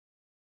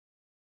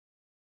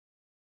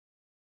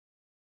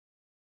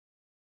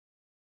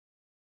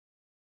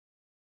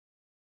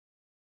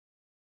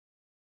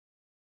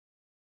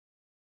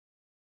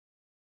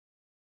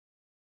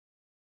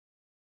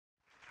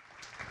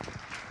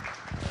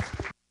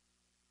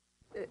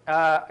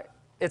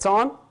It's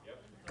on?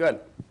 Yep. Good.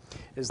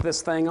 Is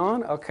this thing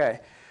on? Okay.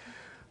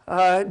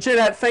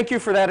 Jeanette, thank you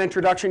for that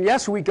introduction.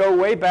 Yes, we go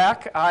way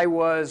back. I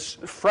was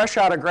fresh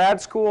out of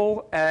grad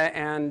school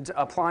and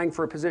applying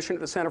for a position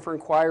at the Center for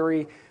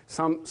Inquiry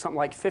something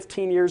like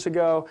 15 years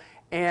ago.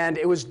 And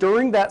it was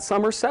during that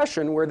summer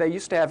session where they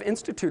used to have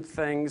institute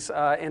things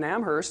in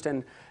Amherst,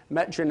 and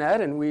met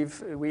Jeanette, and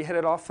we hit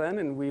it off then,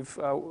 and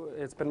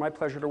it's been my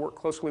pleasure to work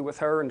closely with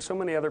her and so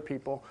many other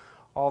people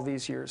all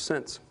these years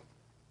since.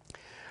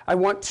 I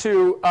want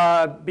to,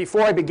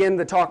 before I begin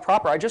the talk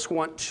proper, I just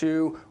want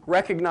to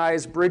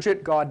recognize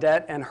Bridget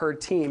Gaudette and her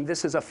team.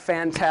 This is a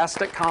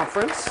fantastic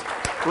conference.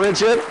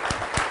 Bridget,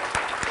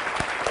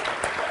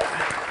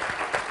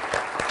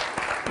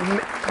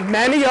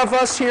 many of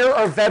us here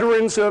are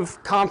veterans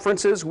of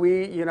conferences.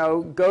 We,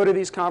 go to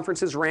these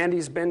conferences.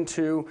 Randy's been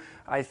to,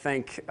 I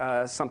think,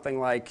 something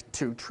like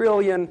 2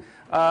 trillion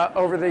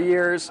over the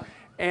years.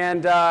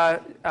 And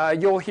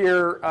you'll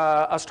hear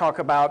us talk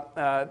about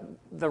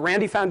the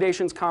Randy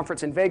Foundation's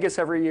conference in Vegas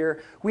every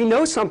year. We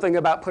know something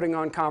about putting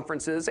on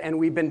conferences, and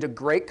we've been to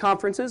great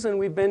conferences, and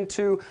we've been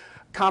to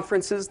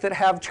conferences that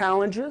have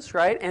challenges,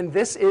 right? And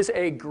this is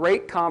a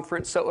great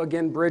conference. So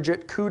again,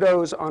 Bridget,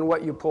 kudos on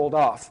what you pulled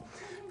off.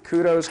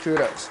 Kudos,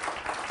 kudos.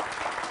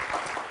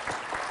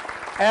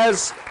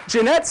 As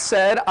Jeanette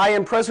said, I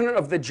am president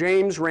of the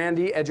James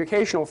Randi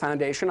Educational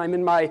Foundation. I'm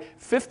in my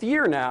 5th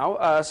year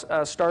now,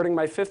 starting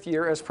my 5th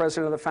year as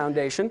president of the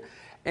foundation.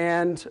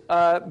 And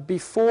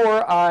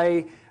before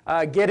I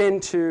get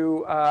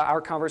into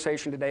our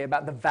conversation today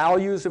about the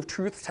values of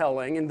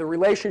truth-telling and the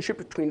relationship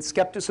between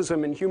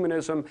skepticism and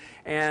humanism,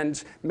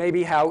 and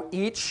maybe how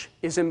each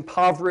is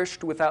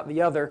impoverished without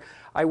the other,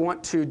 I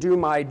want to do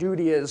my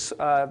duty as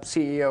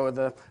CEO of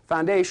the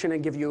foundation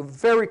and give you a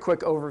very quick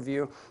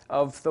overview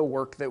of the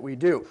work that we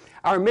do.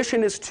 Our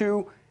mission is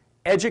to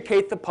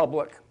educate the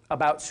public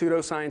about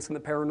pseudoscience and the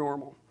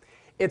paranormal.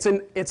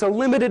 It's a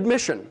limited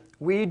mission.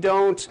 We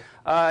don't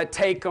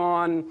take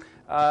on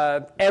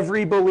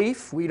every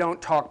belief. We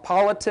don't talk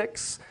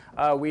politics.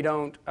 We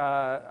don't,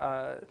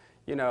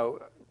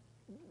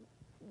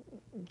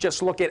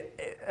 just look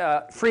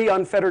at free,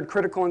 unfettered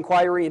critical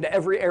inquiry into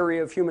every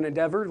area of human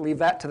endeavor. Leave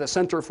that to the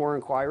Center for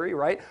Inquiry,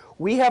 right?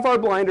 We have our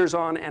blinders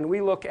on, and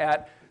we look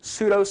at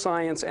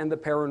pseudoscience and the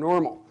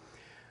paranormal.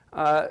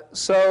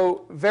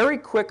 So very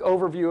quick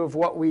overview of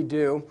what we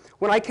do.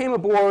 When I came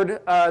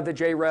aboard the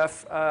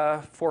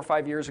JREF 4 or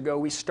 5 years ago,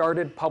 we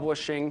started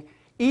publishing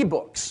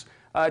ebooks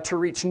to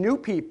reach new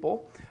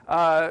people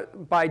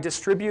by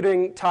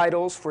distributing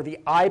titles for the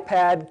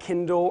iPad,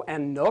 Kindle,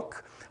 and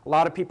Nook. A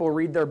lot of people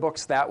read their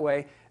books that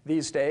way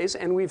these days.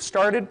 And we've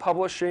started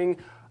publishing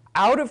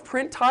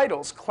out-of-print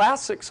titles,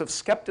 classics of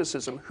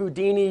skepticism,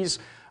 Houdini's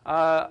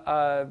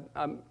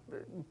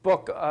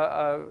book,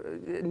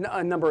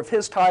 a number of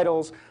his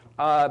titles.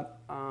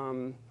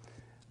 Oliver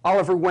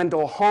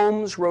Wendell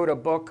Holmes wrote a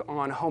book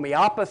on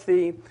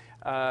homeopathy.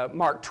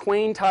 Mark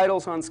Twain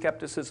titles on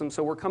skepticism.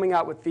 So we're coming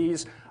out with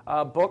these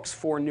books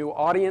for new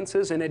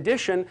audiences. In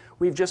addition,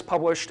 we've just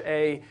published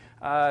a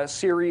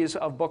series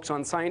of books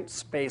on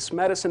science-based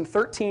medicine,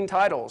 13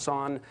 titles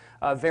on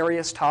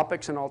various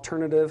topics in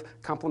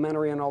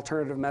complementary and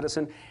alternative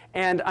medicine.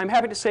 And I'm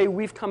happy to say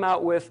we've come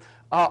out with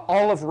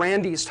all of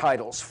Randy's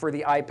titles for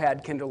the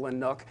iPad, Kindle, and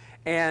Nook.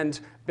 And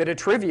bit of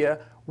trivia,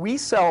 we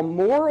sell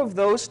more of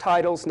those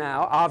titles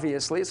now,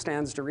 obviously, it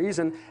stands to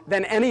reason,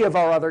 than any of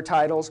our other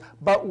titles,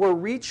 but we're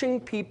reaching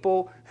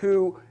people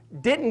who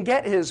didn't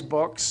get his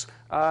books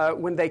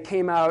when they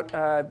came out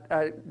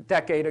a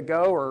decade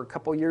ago, or a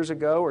couple years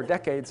ago, or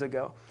decades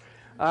ago.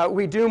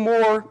 We do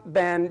more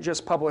than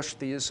just publish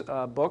these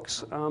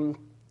books.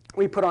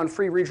 We put on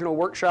free regional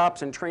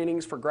workshops and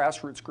trainings for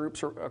grassroots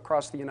groups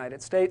across the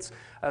United States.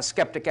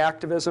 Skeptic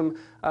activism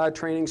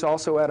trainings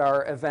also at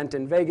our event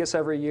in Vegas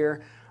every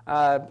year.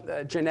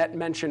 Jeanette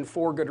mentioned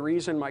For Good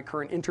Reason, my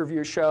current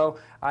interview show.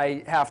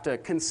 I have to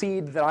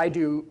concede that I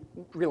do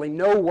really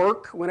no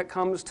work when it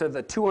comes to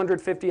the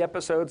 250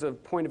 episodes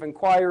of Point of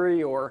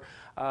Inquiry or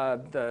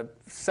the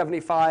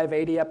 75,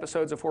 80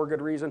 episodes of For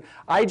Good Reason.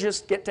 I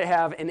just get to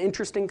have an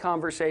interesting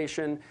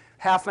conversation,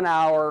 half an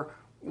hour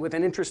with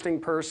an interesting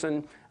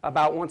person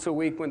about once a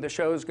week when the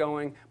show's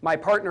going. My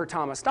partner,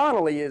 Thomas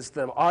Donnelly, is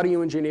the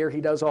audio engineer.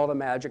 He does all the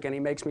magic, and he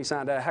makes me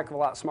sound a heck of a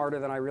lot smarter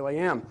than I really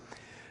am.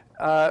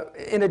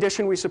 In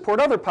addition, we support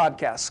other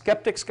podcasts,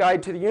 Skeptics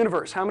Guide to the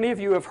Universe. How many of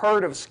you have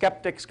heard of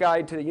Skeptics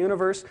Guide to the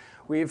Universe?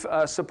 We've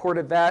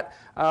supported that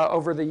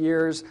over the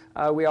years.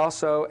 We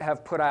also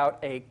have put out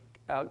a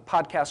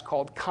podcast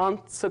called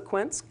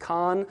Consequence,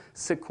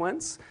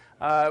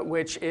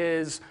 which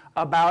is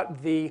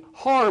about the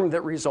harm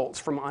that results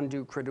from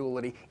undue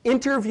credulity.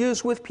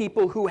 Interviews with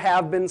people who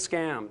have been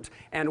scammed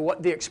and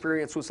what the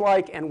experience was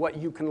like and what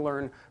you can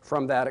learn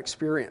from that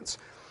experience.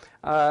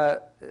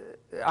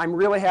 I'm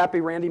really happy,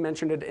 Randy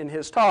mentioned it in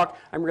his talk,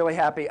 I'm really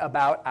happy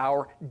about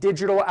our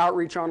digital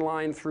outreach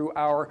online through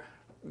our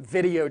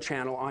video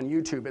channel on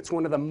YouTube. It's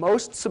one of the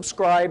most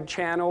subscribed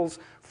channels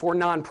for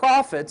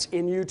nonprofits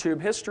in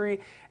YouTube history.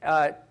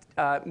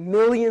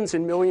 millions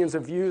and millions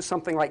of views,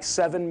 something like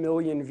 7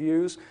 million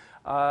views.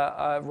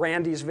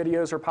 Randy's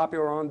videos are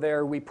popular on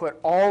there. We put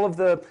all of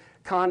the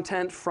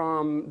content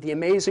from the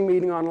amazing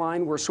meeting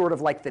online. We're sort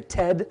of like the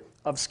TED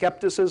of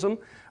skepticism.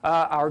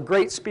 Our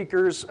great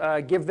speakers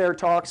give their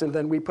talks, and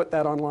then we put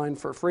that online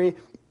for free.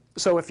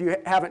 So if you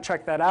haven't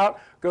checked that out,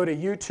 go to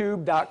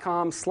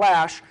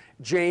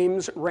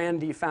youtube.com/James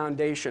Randi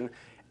Foundation.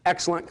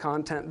 Excellent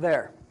content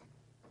there.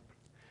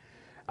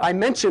 I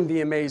mentioned the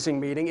amazing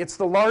meeting. It's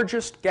the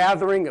largest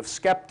gathering of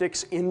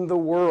skeptics in the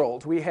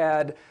world. We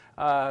had,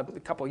 a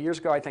couple of years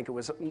ago, I think it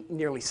was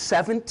nearly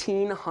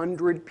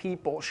 1,700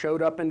 people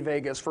showed up in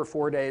Vegas for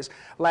 4 days.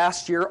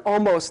 Last year,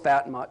 almost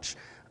that much.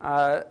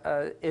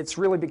 It's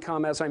really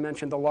become, as I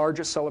mentioned, the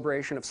largest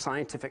celebration of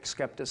scientific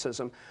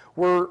skepticism.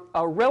 We're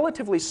a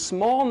relatively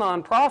small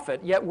nonprofit,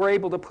 yet we're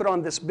able to put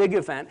on this big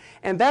event,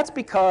 and that's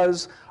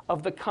because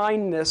of the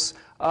kindness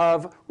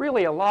of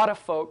really a lot of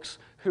folks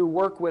who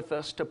work with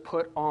us to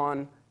put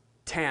on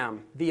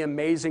TAM, the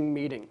amazing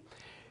meeting.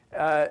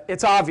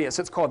 It's obvious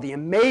it's called the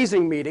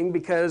amazing meeting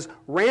because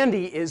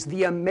Randy is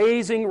the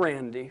amazing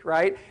Randy,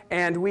 right?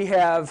 And we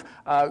have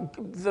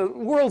the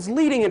world's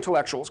leading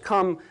intellectuals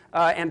come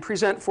and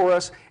present for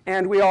us,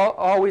 and we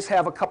always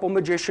have a couple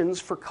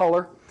magicians for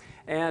color.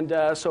 And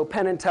so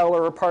Penn and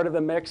Teller are part of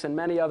the mix, and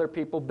many other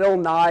people. Bill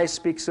Nye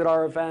speaks at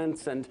our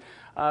events, and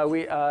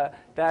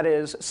that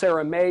is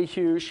Sarah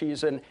Mayhew.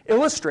 She's an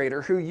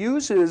illustrator who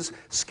uses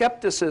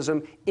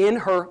skepticism in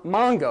her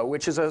manga,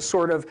 which is a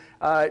sort of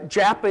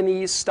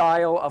Japanese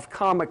style of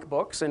comic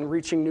books, and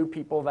reaching new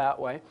people that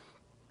way.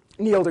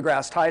 Neil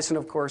deGrasse Tyson,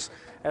 of course,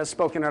 has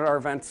spoken at our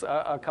events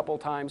a couple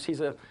times.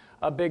 He's a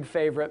big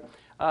favorite.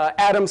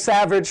 Adam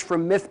Savage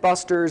from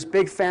Mythbusters,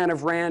 big fan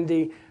of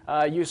Randy.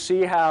 You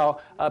see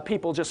how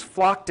people just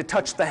flock to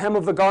touch the hem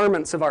of the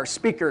garments of our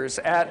speakers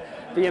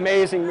at the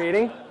amazing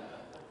meeting.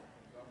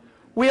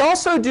 We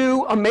also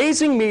do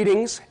amazing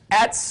meetings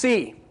at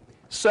sea.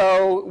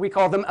 So we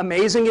call them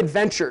amazing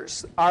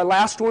adventures. Our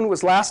last one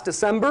was last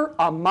December,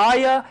 a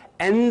Maya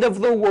end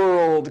of the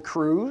world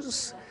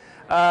cruise,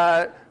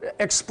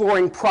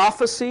 exploring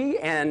prophecy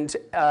and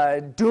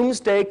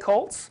doomsday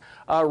cults.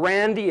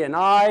 Randy and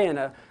I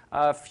and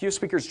a few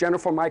speakers,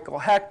 Jennifer Michael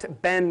Hecht,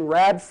 Ben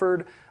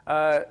Radford,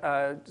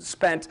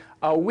 spent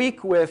a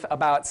week with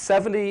about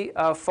 70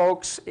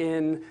 folks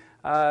in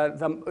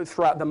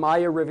throughout the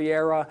Maya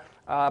Riviera,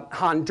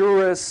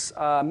 Honduras,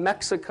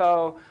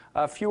 Mexico,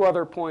 a few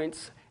other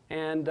points,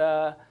 and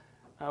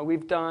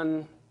we've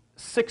done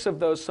 6 of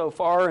those so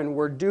far, and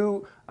we're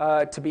due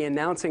to be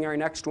announcing our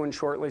next one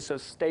shortly, so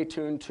stay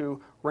tuned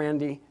to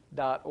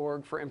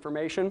randy.org for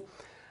information.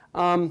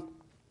 I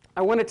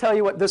want to tell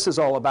you what this is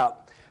all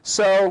about.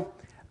 So,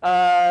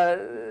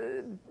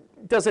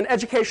 does an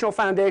educational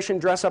foundation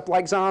dress up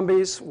like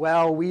zombies?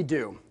 Well, we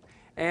do,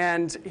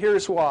 and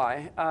here's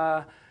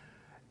why.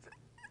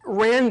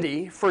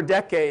 Randy, for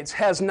decades,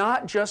 has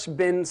not just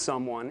been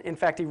someone, in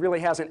fact, he really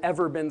hasn't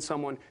ever been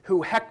someone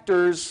who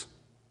hectors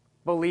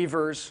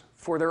believers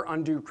for their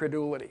undue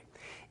credulity.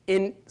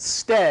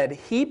 Instead,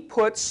 he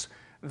puts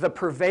the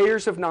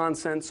purveyors of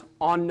nonsense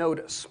on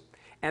notice,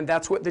 and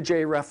that's what the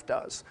JREF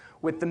does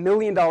with the $1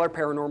 Million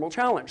Paranormal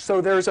Challenge.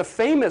 So there's a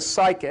famous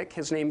psychic,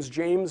 his name's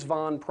James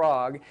von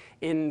Prague,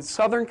 in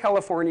Southern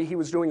California. He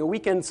was doing a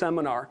weekend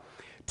seminar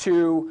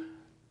to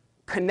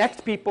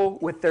connect people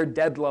with their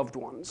dead loved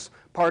ones.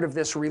 Part of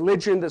this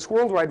religion, this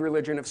worldwide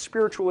religion of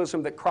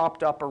spiritualism that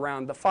cropped up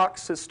around the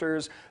Fox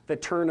sisters, the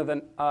turn of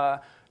the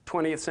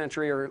 20th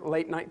century or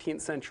late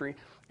 19th century.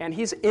 And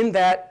he's in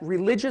that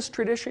religious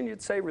tradition,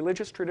 you'd say,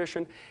 religious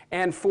tradition,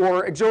 and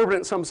for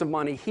exorbitant sums of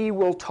money, he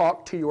will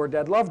talk to your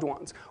dead loved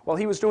ones. Well,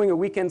 he was doing a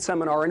weekend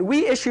seminar, and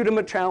we issued him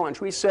a challenge.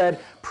 We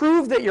said,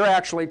 prove that you're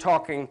actually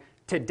talking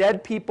to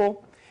dead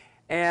people,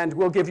 and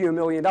we'll give you $1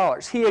 million.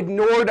 He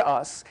ignored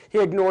us. He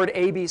ignored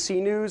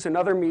ABC News and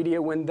other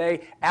media when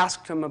they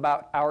asked him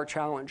about our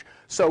challenge.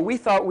 So we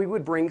thought we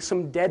would bring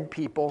some dead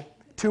people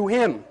to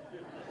him.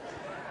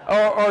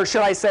 Or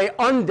should I say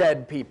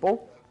undead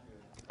people.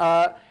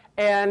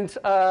 And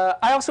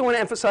I also want to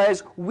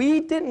emphasize,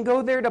 we didn't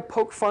go there to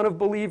poke fun of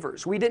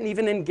believers. We didn't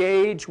even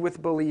engage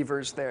with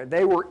believers there.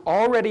 They were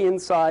already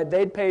inside.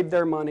 They'd paid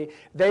their money.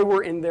 They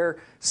were in their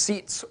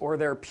seats or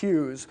their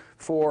pews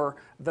for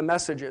the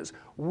messages.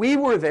 We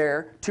were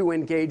there to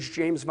engage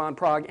James von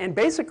Prague and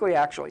basically,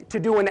 actually, to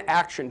do an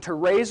action, to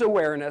raise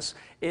awareness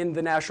in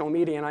the national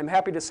media. And I'm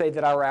happy to say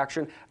that our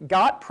action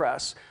got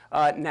press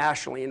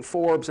nationally in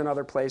Forbes and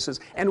other places.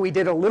 And we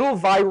did a little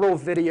viral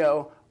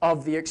video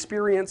of the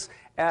experience.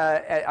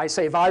 I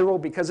say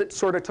viral because it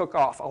sort of took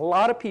off. A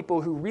lot of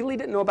people who really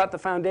didn't know about the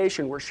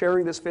foundation were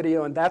sharing this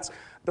video, and that's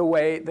the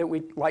way that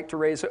we like to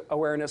raise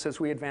awareness as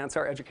we advance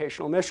our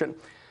educational mission.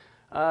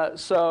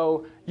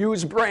 So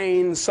use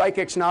brains,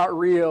 psychics not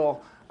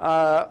real,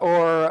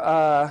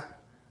 and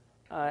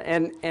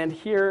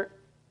here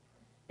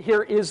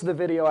is the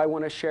video. I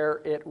want to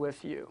share it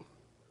with you.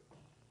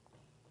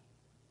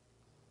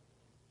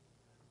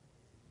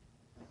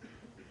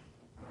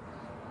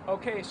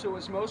 Okay, so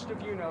as most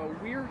of you know,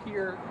 we're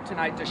here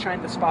tonight to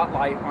shine the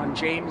spotlight on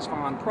James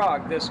von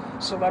Praagh, this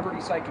celebrity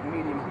psychic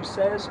medium who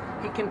says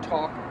he can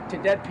talk to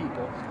dead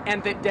people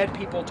and that dead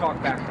people talk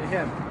back to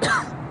him.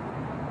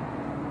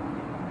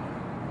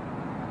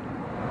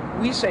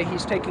 We say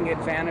he's taking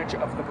advantage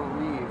of the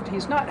bereaved.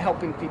 He's not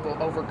helping people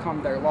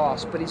overcome their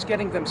loss, but he's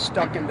getting them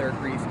stuck in their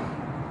grief.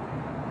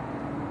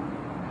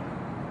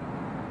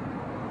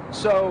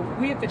 So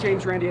we at the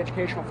James Randi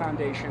Educational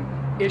Foundation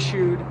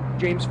issued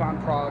James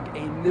von Praagh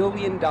a $1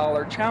 million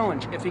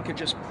challenge if he could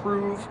just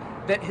prove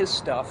that his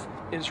stuff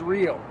is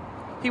real.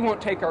 He won't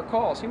take our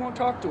calls. He won't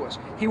talk to us.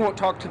 He won't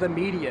talk to the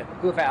media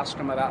who have asked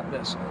him about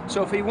this.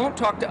 So if he won't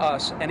talk to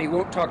us and he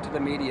won't talk to the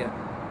media,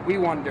 we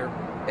wonder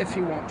if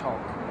he won't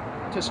talk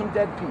to some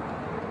dead people.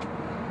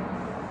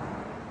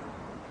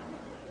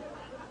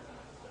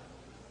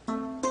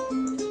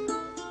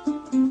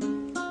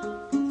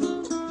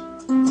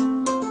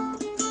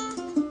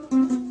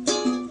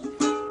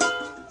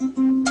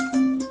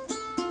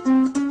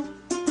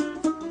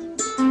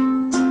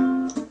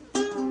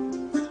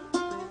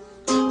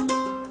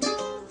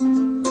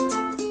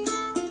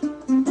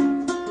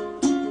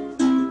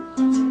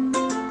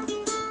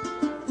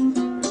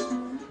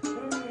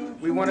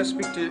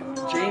 Speak to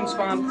James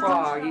von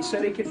Praagh. He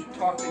said he could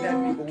talk to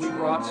dead people. We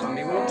brought some.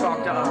 He won't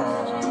talk to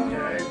us.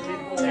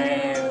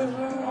 James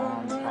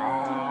von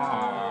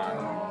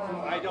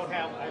Praagh. I don't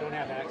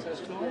have access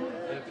to him.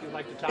 If you'd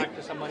like to talk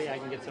to somebody, I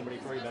can get somebody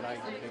for you. But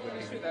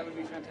that would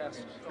be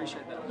fantastic.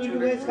 Appreciate that. Do you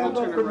guys have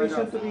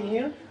permission to be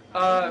here?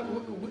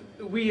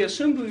 We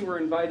assumed we were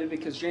invited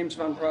because James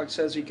von Praagh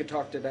says he could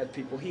talk to dead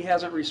people. He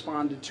hasn't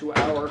responded to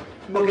our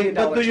 $1 million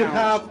but do you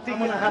challenge. have? I'm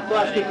gonna have to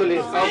articulate.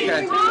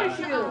 Okay. Sorry.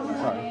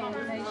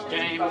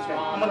 James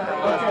von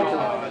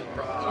Praagh.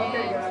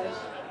 Okay, guys.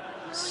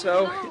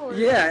 So,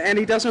 yeah, and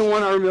he doesn't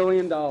want our $1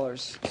 million.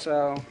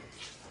 So.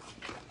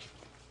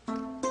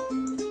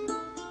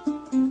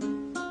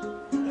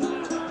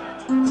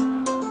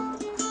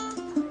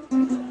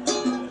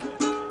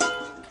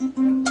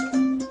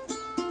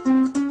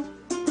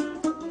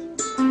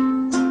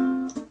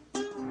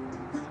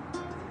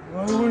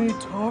 Why won't he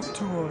talk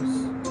to us?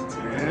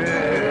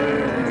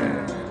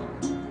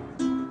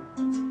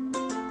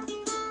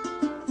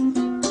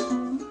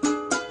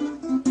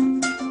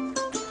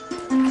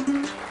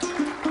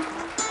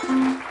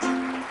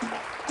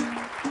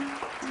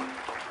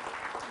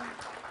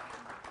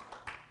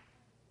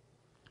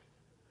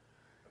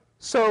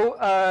 So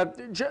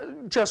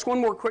just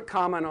one more quick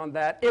comment on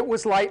that. It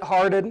was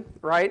lighthearted,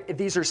 right?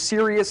 These are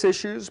serious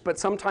issues, but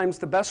sometimes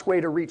the best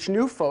way to reach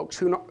new folks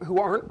who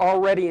aren't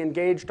already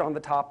engaged on the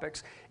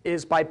topics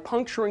is by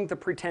puncturing the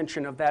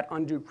pretension of that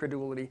undue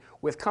credulity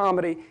with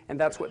comedy, and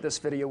that's what this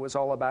video was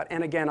all about.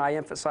 And again, I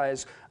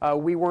emphasize,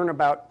 we weren't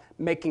about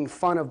making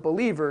fun of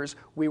believers,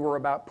 we were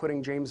about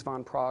putting James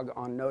von Praagh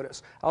on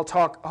notice. I'll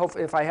talk,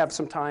 hopefully if I have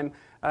some time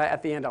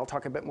at the end, I'll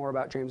talk a bit more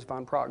about James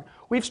von Praagh.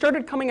 We've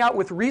started coming out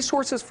with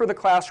resources for the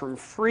classroom,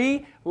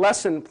 free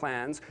lesson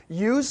plans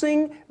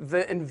using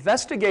the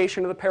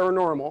investigation of the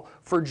paranormal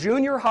for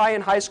junior high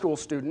and high school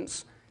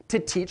students to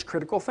teach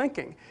critical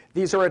thinking.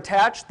 These are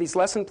attached, these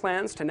lesson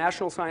plans, to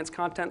National Science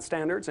Content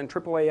Standards and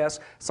AAAS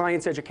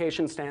Science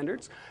Education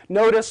Standards.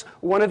 Notice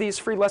one of these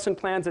free lesson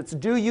plans, it's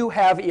Do You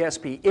Have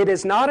ESP? It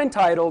is not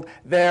entitled,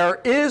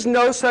 There Is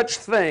No Such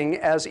Thing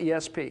as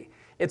ESP.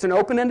 It's an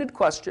open-ended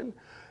question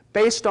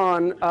based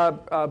on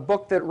a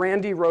book that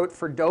Randy wrote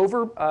for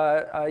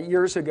Dover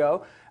years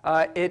ago.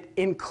 It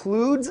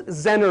includes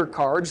Zener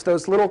cards,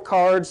 those little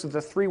cards with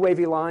the three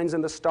wavy lines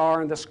and the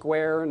star and the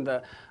square and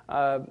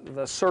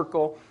the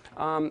circle.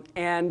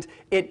 And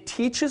it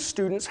teaches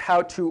students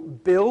how to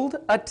build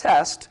a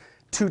test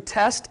to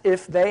test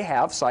if they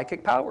have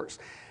psychic powers,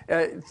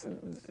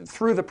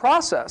 through the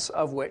process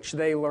of which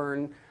they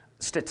learn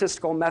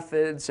statistical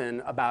methods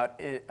and about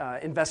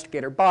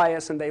investigator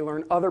bias, and they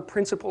learn other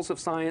principles of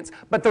science,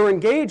 but they're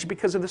engaged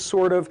because of this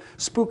sort of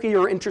spooky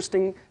or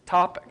interesting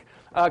topic.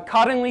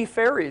 Cottingley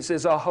fairies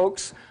is a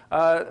hoax,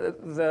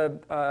 the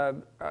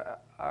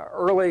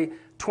early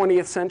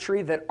 20th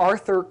century that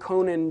Arthur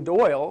Conan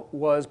Doyle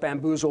was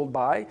bamboozled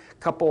by. A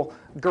couple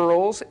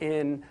girls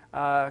in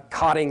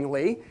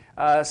Cottingley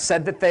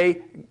said that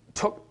they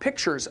took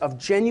pictures of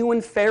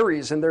genuine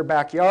fairies in their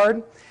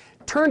backyard.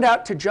 Turned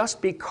out to just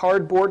be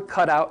cardboard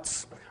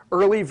cutouts,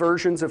 early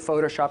versions of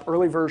Photoshop,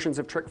 early versions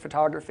of trick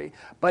photography,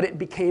 but it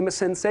became a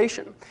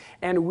sensation.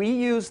 And we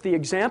used the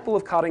example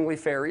of Cottingley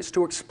fairies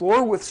to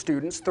explore with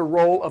students the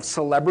role of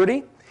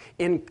celebrity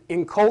in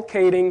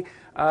inculcating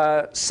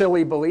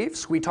silly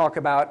beliefs. We talk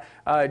about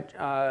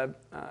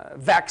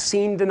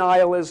vaccine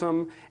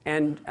denialism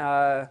and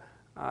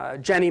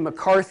Jenny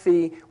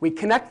McCarthy. We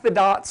connect the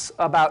dots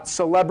about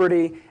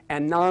celebrity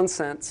and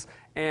nonsense.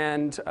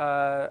 And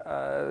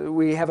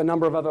we have a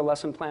number of other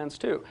lesson plans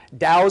too.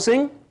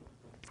 Dowsing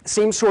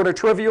seems sort of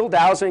trivial.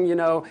 Dowsing, you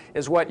know,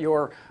 is what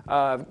your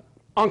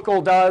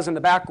uncle does in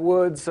the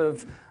backwoods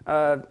of,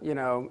 you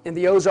know, in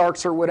the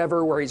Ozarks or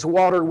whatever, where he's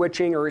water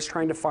witching or he's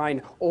trying to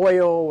find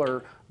oil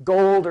or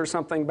gold or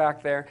something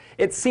back there.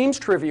 It seems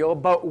trivial,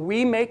 but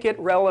we make it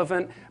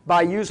relevant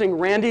by using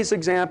Randy's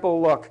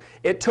example. Look,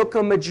 it took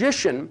a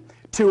magician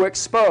to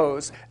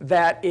expose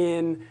that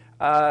in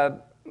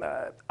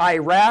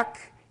Iraq,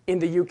 in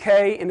the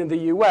UK, and in the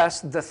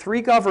US, the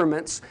three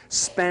governments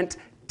spent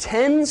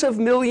tens of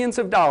millions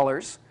of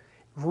dollars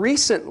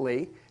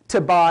recently to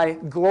buy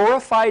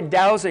glorified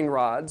dowsing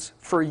rods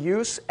for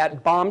use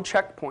at bomb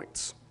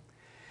checkpoints.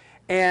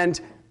 And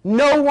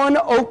no one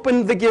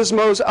opened the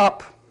gizmos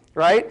up,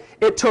 right?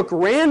 It took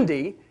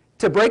Randy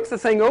to break the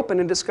thing open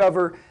and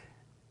discover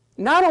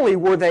not only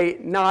were they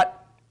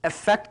not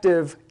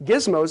effective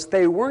gizmos,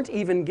 they weren't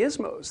even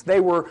gizmos. They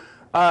were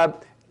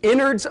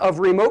innards of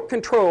remote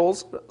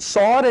controls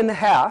sawed in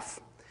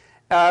half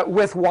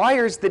with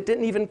wires that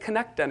didn't even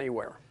connect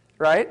anywhere,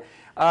 right?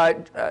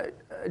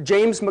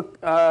 James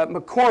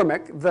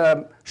McCormick,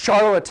 the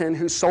charlatan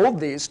who sold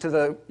these to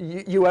the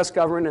US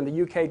government and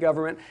the UK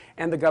government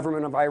and the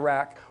government of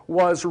Iraq,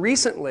 was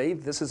recently,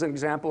 this is an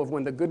example of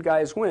when the good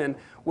guys win,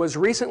 was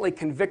recently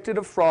convicted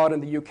of fraud in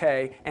the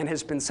UK and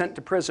has been sent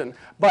to prison.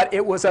 But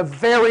it was a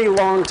very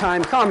long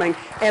time coming,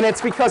 and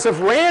it's because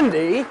of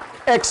Randy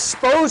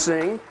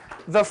exposing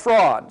the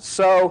fraud.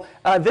 So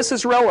this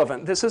is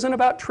relevant. This isn't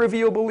about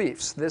trivial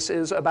beliefs. This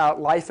is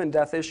about life and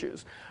death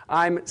issues.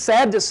 I'm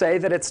sad to say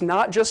that it's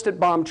not just at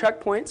bomb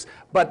checkpoints,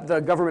 but the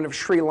government of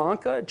Sri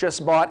Lanka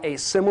just bought a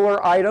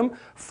similar item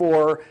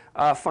for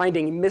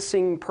finding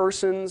missing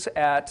persons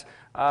at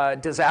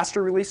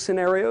disaster relief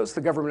scenarios. The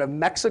government of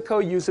Mexico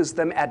uses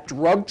them at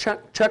drug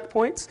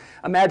checkpoints.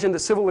 Imagine the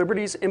civil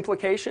liberties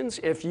implications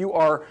if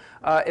your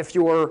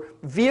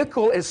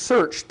vehicle is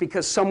searched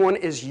because someone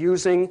is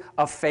using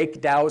a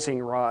fake dowsing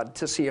rod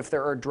to see if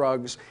there are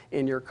drugs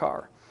in your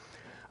car.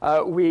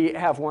 We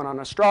have one on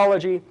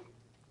astrology.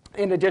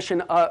 In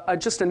addition,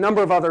 just a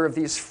number of other of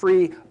these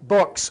free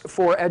books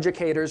for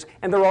educators,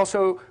 and they're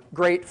also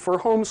great for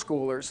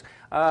homeschoolers.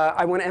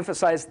 I want to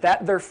emphasize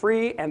that they're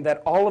free and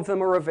that all of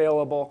them are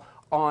available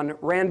on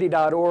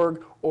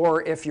randy.org,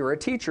 or if you're a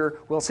teacher,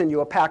 we'll send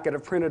you a packet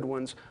of printed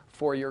ones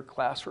for your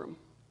classroom.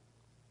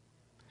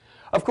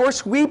 Of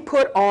course, we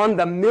put on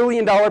the $1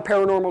 Million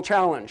Paranormal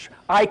Challenge.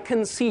 I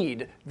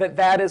concede that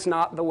that is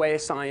not the way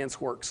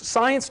science works.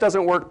 Science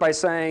doesn't work by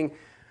saying,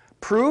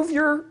 prove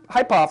your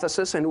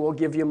hypothesis and we'll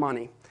give you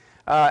money.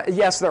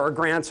 Yes, there are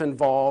grants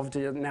involved,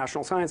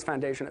 National Science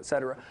Foundation, et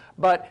cetera.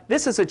 But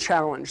this is a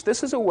challenge.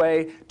 This is a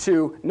way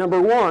to,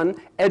 number one,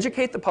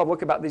 educate the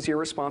public about these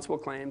irresponsible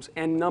claims,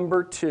 and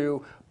number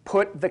two,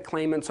 put the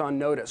claimants on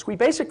notice. We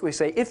basically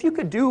say, if you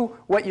could do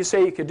what you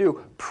say you could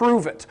do,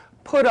 prove it.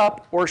 Put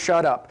up or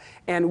shut up.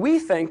 And we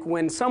think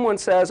when someone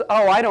says,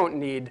 oh, I don't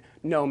need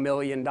no $1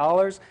 million,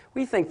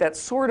 we think that's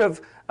sort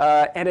of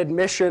an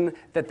admission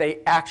that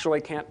they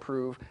actually can't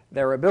prove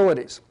their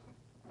abilities.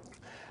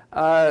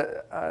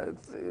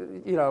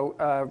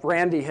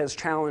 Randy has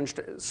challenged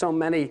so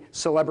many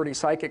celebrity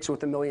psychics with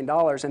 $1 million,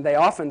 and they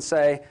often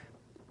say,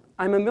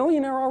 I'm a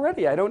millionaire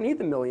already, I don't need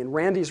the million.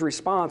 Randy's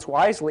response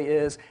wisely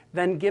is,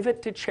 then give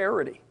it to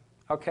charity,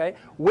 okay?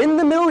 Win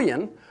the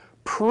million,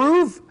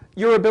 prove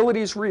your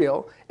ability is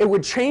real, it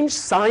would change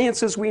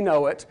science as we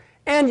know it,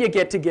 and you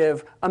get to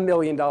give $1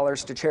 million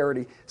to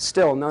charity.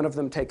 Still, none of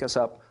them take us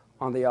up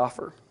on the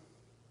offer.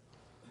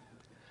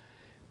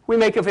 We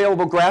make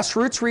available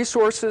grassroots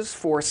resources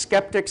for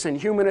skeptics and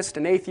humanist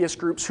and atheist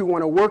groups who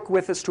want to work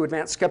with us to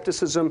advance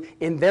skepticism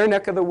in their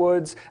neck of the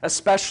woods,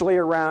 especially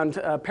around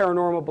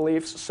paranormal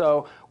beliefs.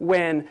 So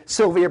when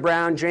Sylvia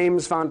Brown,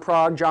 James Van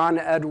Praagh, John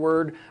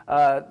Edward,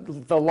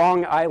 the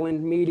Long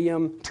Island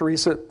medium,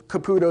 Teresa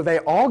Caputo, they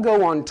all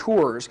go on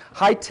tours,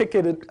 high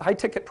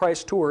ticket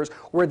price tours,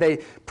 where they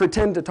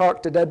pretend to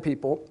talk to dead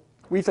people.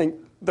 We think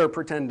they're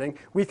pretending.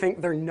 We think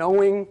they're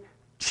knowing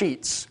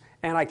cheats.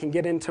 And I can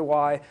get into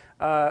why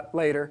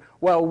later.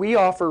 Well, we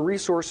offer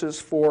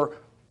resources for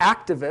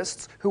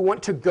activists who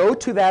want to go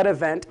to that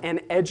event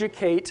and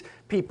educate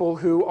people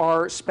who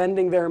are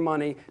spending their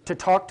money to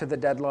talk to the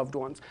dead loved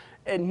ones.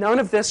 And none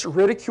of this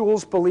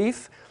ridicules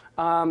belief.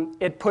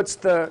 It puts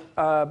the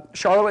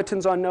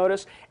charlatans on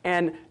notice.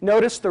 And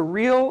notice the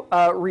real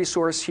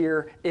resource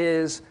here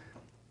is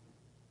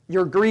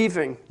you're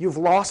grieving. You've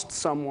lost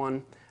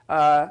someone.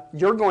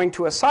 You're going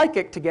to a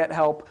psychic to get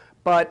help,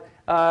 but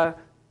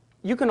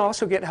you can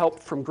also get help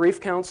from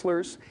grief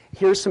counselors.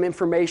 Here's some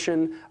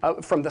information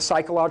from the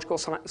psychological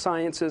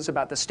sciences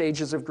about the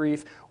stages of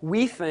grief.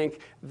 We think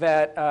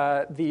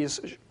that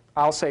these,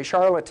 I'll say,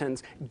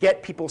 charlatans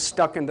get people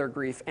stuck in their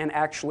grief and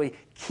actually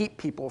keep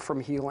people from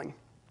healing.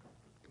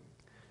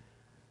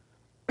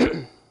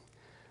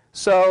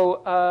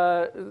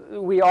 So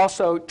we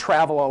also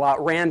travel a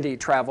lot. Randy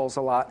travels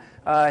a lot.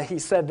 He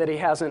said that he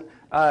hasn't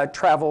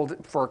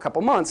traveled for a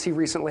couple months. He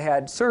recently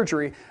had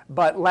surgery.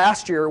 But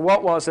last year,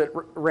 what was it,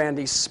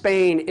 Randy?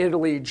 Spain,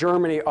 Italy,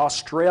 Germany,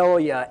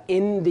 Australia,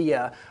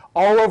 India,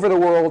 all over the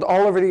world,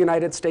 all over the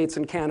United States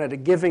and Canada,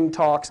 giving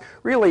talks,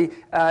 really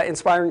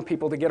inspiring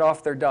people to get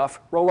off their duff,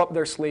 roll up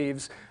their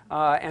sleeves,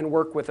 and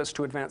work with us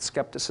to advance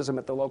skepticism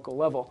at the local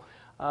level.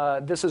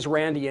 This is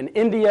Randy in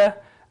India.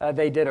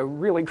 They did a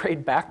really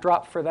great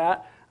backdrop for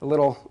that. a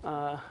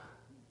little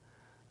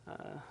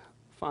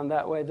fun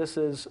that way. This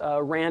is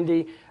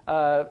Randy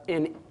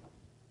in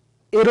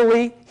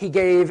Italy. He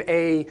gave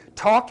a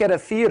talk at a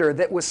theater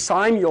that was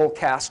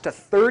simulcast to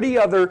 30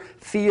 other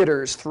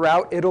theaters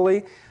throughout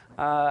Italy.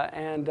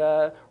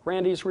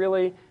 Randy's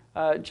really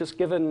just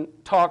given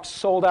talks,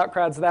 sold out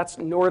crowds. That's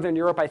Northern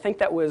Europe. I think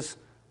that was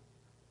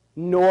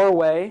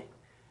Norway.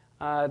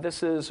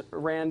 This is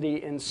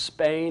Randy in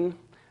Spain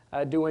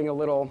doing a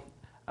little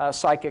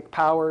psychic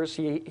powers.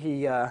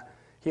 He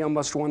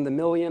almost won the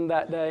million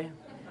that day.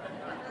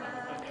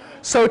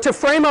 So to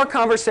frame our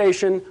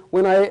conversation,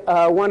 when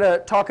I want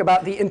to talk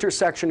about the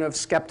intersection of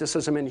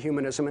skepticism and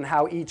humanism and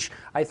how each,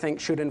 I think,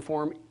 should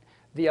inform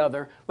the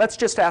other, let's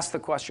just ask the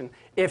question.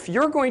 If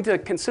you're going to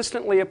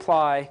consistently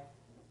apply,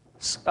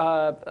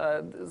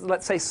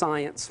 let's say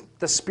science,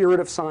 the spirit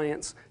of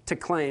science, to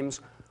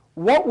claims,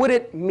 what would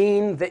it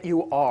mean that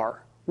you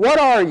are? What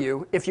are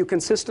you if you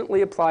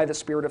consistently apply the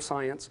spirit of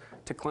science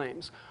to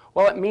claims?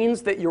 Well, it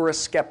means that you're a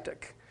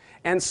skeptic.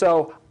 And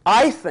so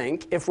I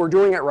think, if we're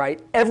doing it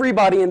right,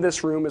 everybody in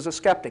this room is a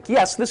skeptic.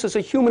 Yes, this is a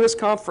humanist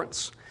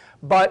conference,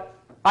 but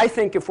I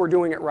think if we're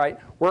doing it right,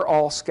 we're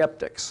all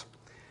skeptics.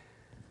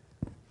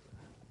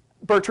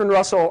 Bertrand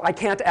Russell, I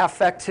can't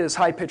affect his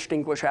high-pitched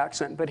English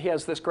accent, but he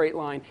has this great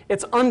line: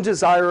 "It's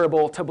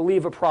undesirable to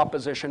believe a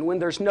proposition when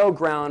there's no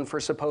ground for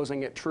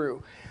supposing it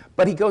true."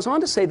 But he goes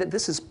on to say that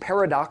this is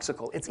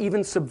paradoxical. It's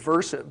even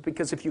subversive,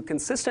 because if you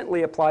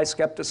consistently apply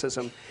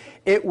skepticism,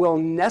 it will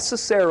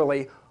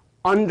necessarily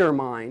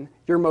undermine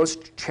your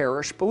most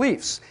cherished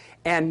beliefs.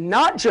 And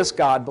not just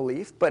God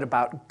belief, but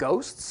about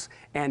ghosts,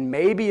 and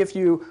maybe if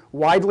you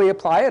widely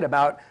apply it,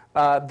 about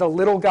the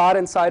little God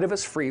inside of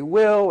us, free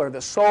will, or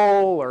the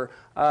soul, or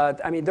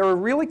I mean, there are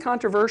really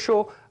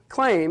controversial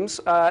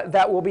claims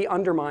that will be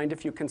undermined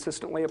if you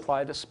consistently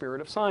apply the spirit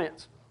of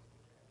science.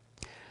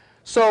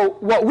 So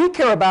what we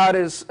care about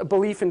is a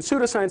belief in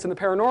pseudoscience and the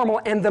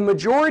paranormal, and the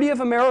majority of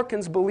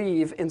Americans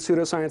believe in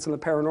pseudoscience and the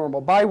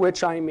paranormal, by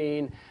which I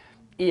mean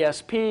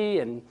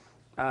ESP and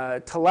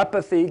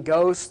telepathy,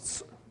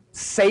 ghosts,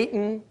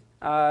 Satan.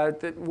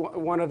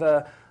 One of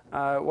the,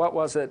 what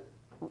was it?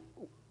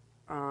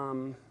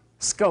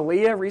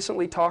 Scalia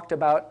recently talked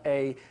about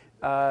a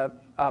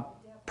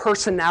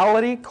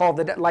personality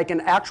called like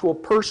an actual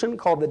person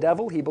called the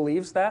devil. He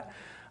believes that.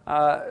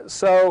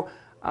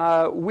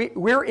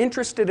 We're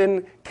interested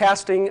in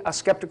casting a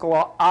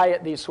skeptical eye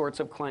at these sorts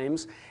of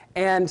claims.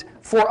 And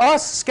for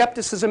us,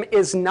 skepticism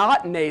is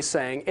not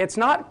naysaying. It's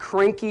not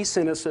cranky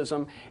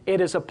cynicism.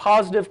 It is a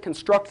positive,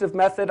 constructive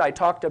method. I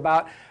talked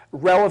about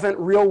relevant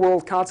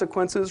real-world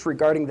consequences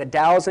regarding the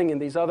dowsing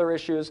and these other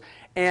issues.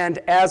 And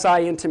as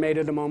I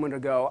intimated a moment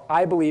ago,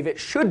 I believe it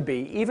should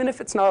be, even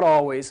if it's not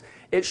always,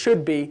 it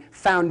should be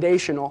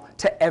foundational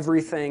to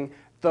everything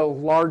the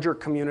larger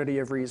community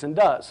of reason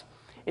does.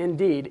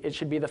 Indeed, it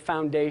should be the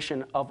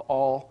foundation of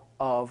all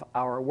of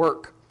our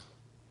work.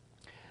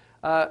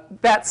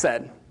 That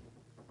said,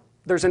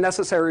 there's a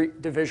necessary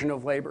division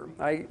of labor.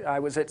 I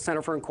was at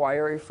Center for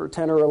Inquiry for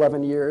 10 or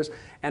 11 years,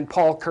 and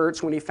Paul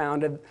Kurtz, when he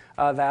founded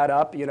that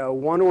up,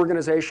 one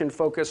organization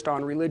focused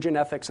on religion,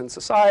 ethics, and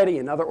society,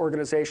 another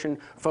organization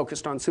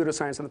focused on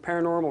pseudoscience and the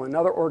paranormal,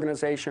 another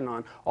organization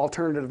on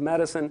alternative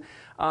medicine.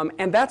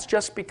 And that's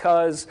just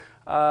because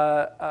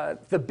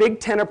the Big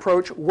Tent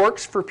approach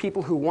works for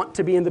people who want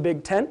to be in the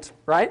big tent,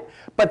 right?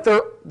 But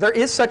there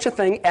is such a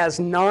thing as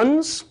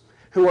nuns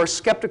who are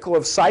skeptical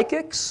of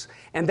psychics,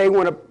 and they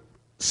want to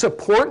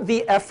support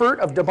the effort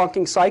of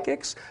debunking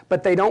psychics,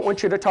 but they don't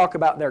want you to talk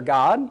about their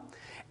God.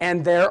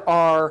 And there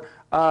are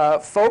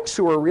folks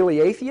who are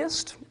really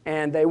atheist,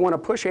 and they want to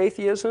push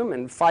atheism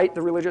and fight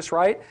the religious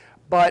right,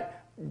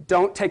 but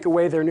don't take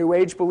away their New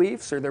Age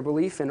beliefs or their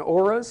belief in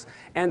auras.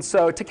 And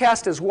so to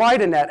cast as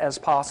wide a net as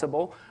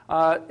possible,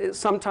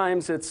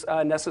 sometimes it's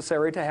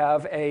necessary to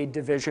have a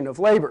division of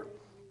labor.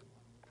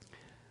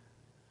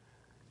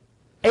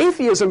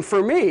 Atheism,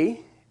 for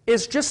me,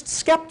 is just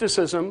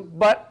skepticism,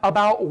 but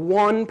about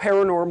one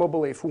paranormal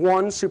belief,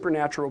 one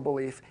supernatural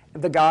belief,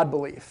 the God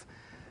belief.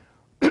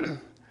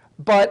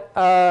 But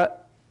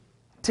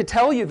to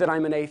tell you that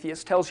I'm an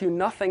atheist tells you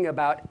nothing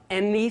about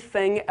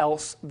anything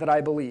else that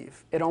I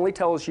believe. It only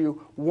tells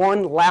you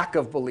one lack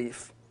of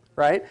belief,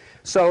 right?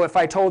 So if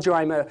I told you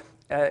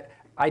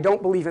I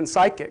don't believe in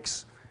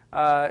psychics,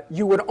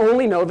 you would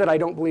only know that I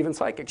don't believe in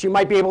psychics. You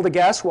might be able to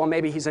guess, well,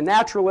 maybe he's a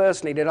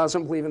naturalist and he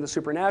doesn't believe in the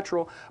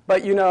supernatural.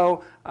 But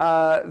the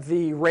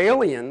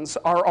Raelians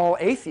are all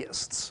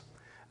atheists,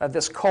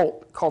 this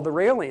cult called the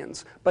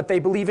Raelians. But they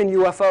believe in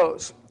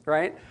UFOs,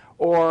 right?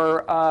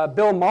 Or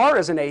Bill Maher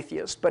is an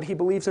atheist, but he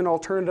believes in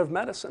alternative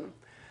medicine.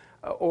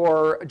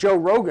 Or Joe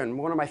Rogan,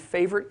 one of my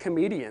favorite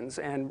comedians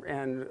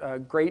and a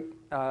great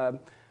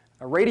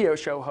radio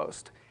show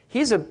host.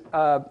 He's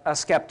a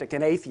skeptic,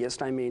 an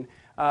atheist, I mean.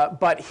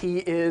 But he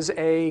is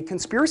a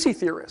conspiracy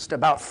theorist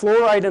about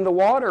fluoride in the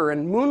water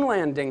and moon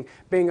landing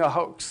being a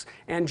hoax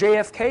and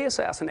JFK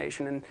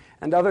assassination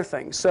and other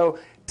things. So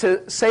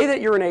to say that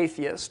you're an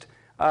atheist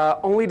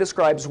only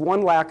describes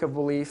one lack of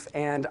belief,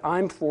 and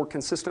I'm for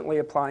consistently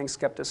applying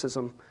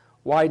skepticism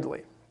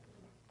widely.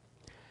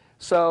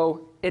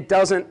 So it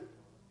doesn't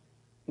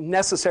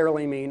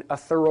necessarily mean a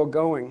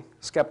thoroughgoing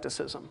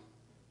skepticism.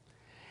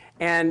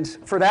 And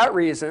for that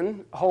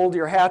reason, hold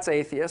your hats,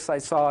 atheists. I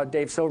saw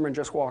Dave Silverman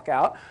just walk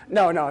out.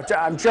 No,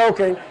 I'm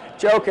joking,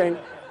 joking.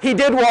 He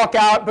did walk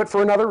out, but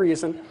for another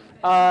reason.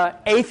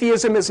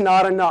 Atheism is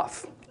not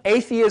enough.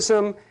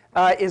 Atheism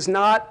is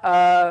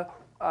not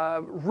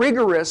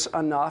rigorous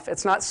enough.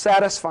 It's not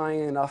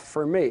satisfying enough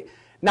for me.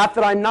 Not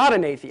that I'm not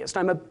an atheist.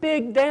 I'm a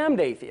big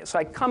damned atheist.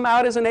 I come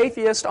out as an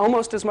atheist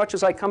almost as much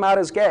as I come out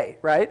as gay,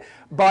 right?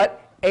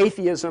 But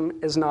atheism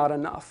is not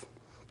enough.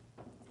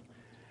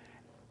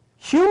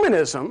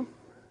 Humanism,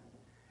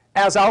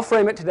 as I'll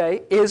frame it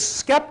today, is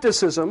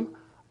skepticism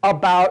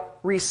about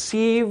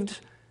received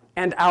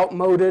and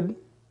outmoded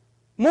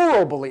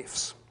moral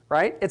beliefs,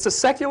 right? It's a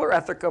secular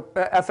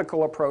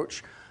ethical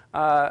approach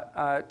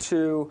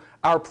to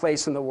our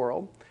place in the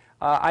world.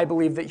 I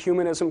believe that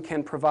humanism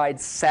can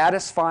provide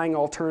satisfying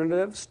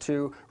alternatives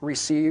to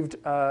received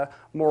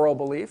moral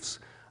beliefs.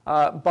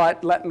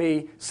 But let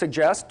me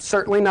suggest,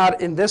 certainly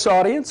not in this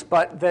audience,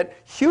 but that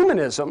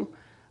humanism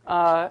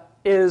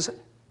is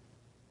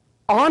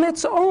on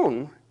its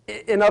own.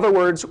 In other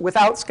words,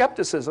 without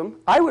skepticism,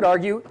 I would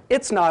argue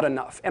it's not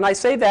enough. And I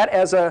say that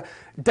as a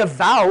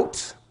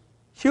devout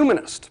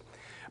humanist.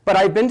 But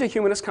I've been to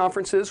humanist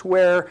conferences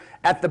where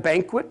at the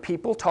banquet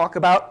people talk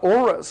about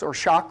auras or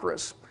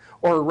chakras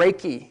or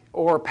Reiki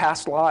or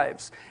past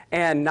lives.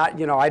 And not,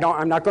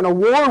 I'm not going to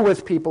war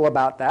with people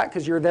about that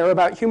because you're there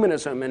about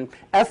humanism and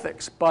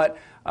ethics. But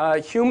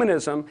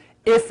humanism,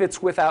 if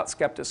it's without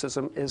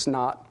skepticism, is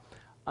not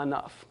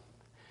enough.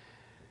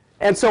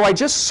 And so I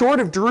just sort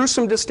of drew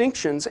some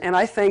distinctions, and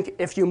I think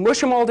if you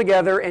mush them all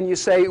together and you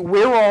say,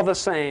 we're all the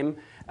same,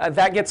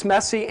 that gets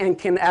messy and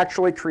can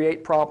actually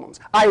create problems.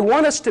 I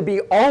want us to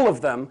be all of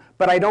them,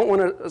 but I don't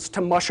want us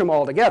to mush them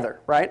all together,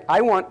 right?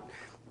 I want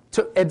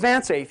to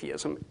advance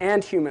atheism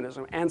and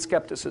humanism and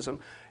skepticism,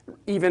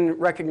 even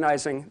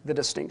recognizing the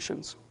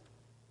distinctions.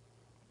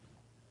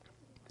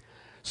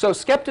 So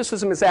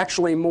skepticism is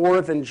actually more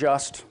than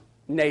just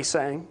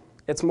naysaying.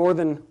 It's more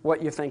than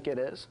what you think it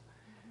is.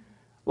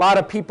 A lot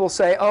of people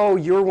say, oh,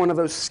 you're one of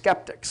those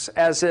skeptics,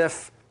 as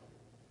if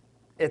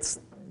it's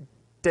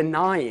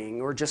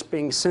denying or just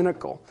being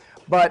cynical.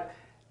 But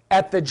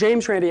at the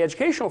James Randi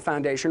Educational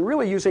Foundation,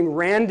 really using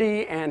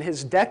Randi and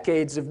his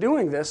decades of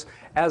doing this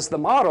as the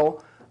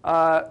model,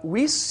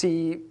 we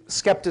see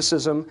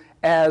skepticism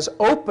as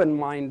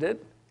open-minded,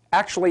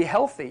 actually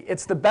healthy.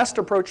 It's the best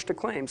approach to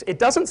claims. It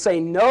doesn't say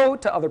no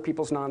to other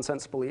people's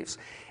nonsense beliefs.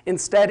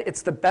 Instead,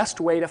 it's the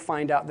best way to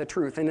find out the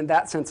truth. And in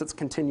that sense, it's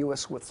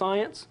continuous with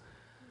science.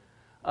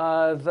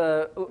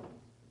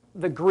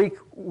 The Greek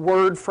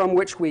word from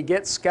which we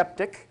get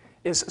skeptic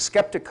is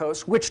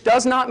skeptikos, which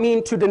does not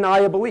mean to deny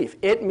a belief.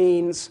 It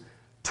means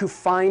to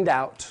find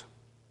out,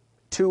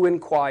 to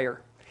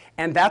inquire.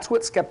 And that's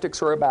what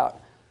skeptics are about.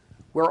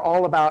 We're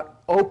all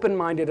about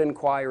open-minded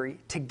inquiry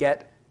to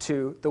get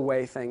to the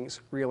way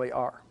things really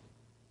are.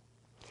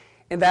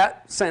 In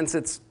that sense,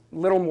 it's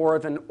little more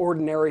than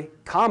ordinary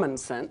common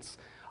sense,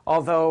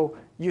 although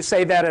you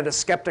say that at a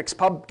skeptic's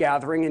pub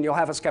gathering and you'll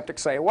have a skeptic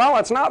say, well,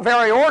 it's not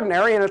very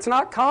ordinary and it's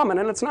not common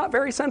and it's not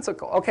very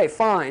sensical. Okay,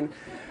 fine.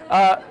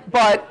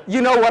 But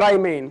you know what I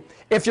mean.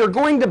 If you're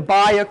going to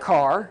buy a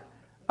car,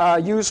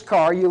 used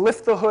car, you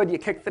lift the hood, you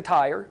kick the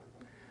tire,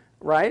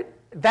 right?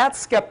 That's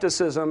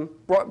skepticism,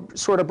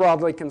 sort of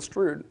broadly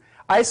construed.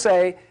 I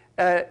say,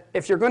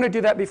 if you're going to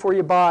do that before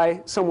you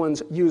buy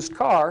someone's used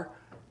car,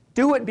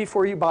 do it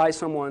before you buy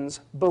someone's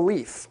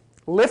belief.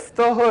 Lift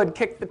the hood,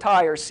 kick the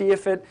tire, see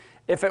if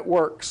it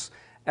works.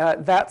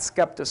 That's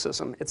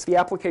skepticism. It's the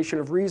application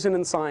of reason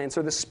and science,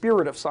 or the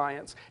spirit of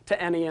science,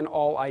 to any and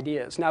all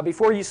ideas. Now,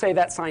 before you say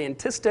that's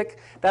scientistic,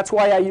 that's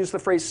why I use the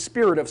phrase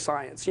spirit of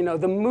science. You know,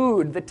 the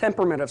mood, the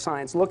temperament of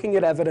science, looking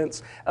at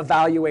evidence,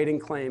 evaluating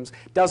claims.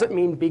 Doesn't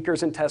mean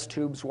beakers and test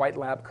tubes, white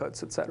lab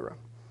coats, etc.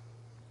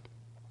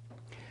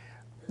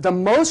 The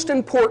most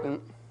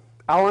important,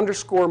 I'll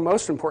underscore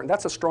most important,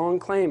 that's a strong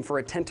claim for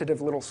a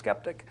tentative little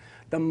skeptic.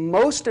 The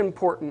most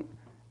important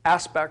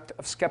aspect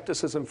of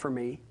skepticism for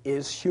me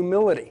is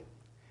humility.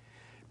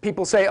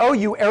 People say, oh,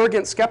 you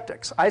arrogant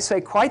skeptics. I say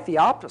quite the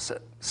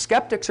opposite.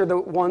 Skeptics are the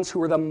ones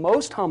who are the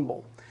most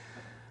humble.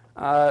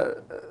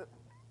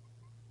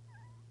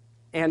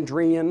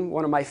 Andrian,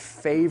 one of my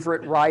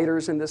favorite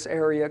writers in this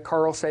area,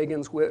 Carl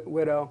Sagan's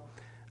widow,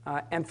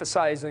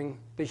 emphasizing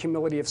the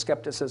humility of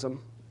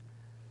skepticism,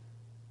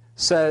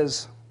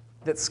 says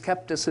that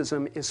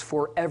skepticism is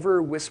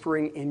forever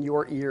whispering in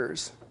your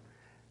ears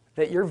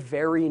that you're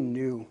very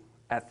new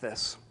at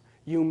this.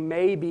 You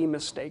may be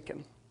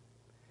mistaken.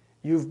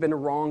 You've been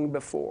wrong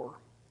before.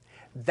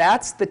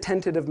 That's the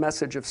tentative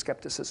message of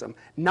skepticism.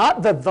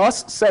 Not the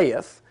thus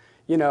saith,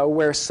 you know,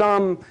 where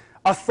some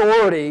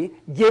authority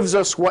gives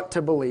us what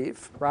to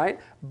believe, right?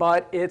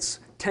 But it's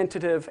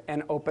tentative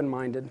and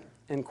open-minded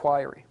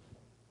inquiry.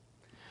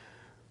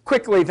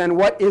 Quickly, then,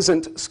 what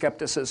isn't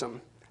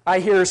skepticism? I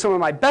hear some of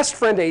my best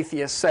friend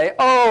atheists say,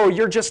 oh,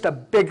 you're just a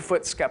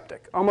Bigfoot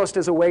skeptic, almost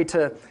as a way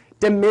to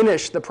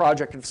diminish the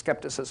project of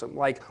skepticism.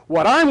 Like,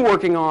 what I'm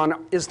working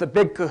on is the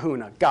big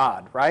kahuna,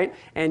 God, right?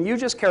 And you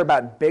just care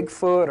about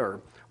Bigfoot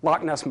or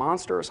Loch Ness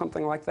Monster or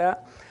something like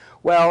that.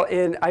 Well,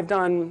 I've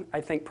done,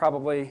 I think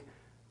probably,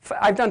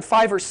 I've done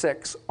 5 or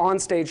 6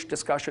 on-stage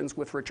discussions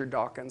with Richard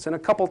Dawkins, and a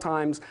couple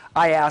times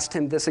I asked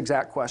him this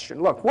exact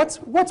question. Look,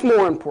 what's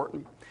more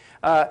important?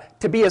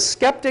 To be a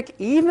skeptic,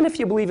 even if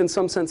you believe in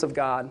some sense of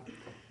God,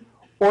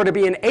 or to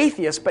be an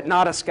atheist but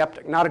not a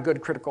skeptic, not a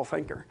good critical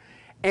thinker?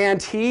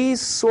 And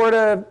he's sort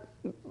of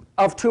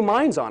two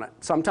minds on it.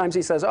 Sometimes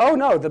he says, oh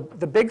no, the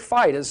big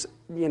fight is,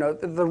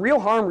 the real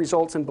harm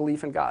results in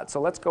belief in God, so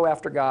let's go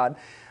after God.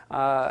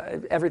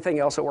 Everything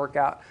else will work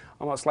out.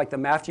 Almost like the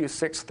Matthew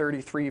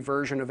 6:33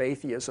 version of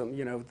atheism.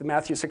 The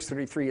Matthew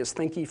 6:33 is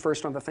think ye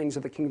first on the things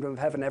of the kingdom of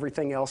heaven,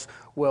 everything else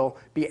will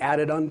be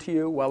added unto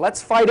you. Well,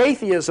 let's fight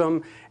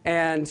atheism,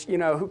 and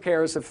who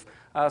cares if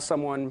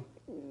someone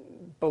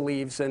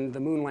believes in the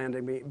moon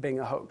landing being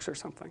a hoax or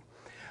something.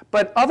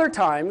 But other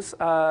times,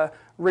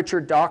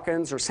 Richard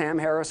Dawkins or Sam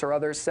Harris or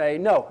others say,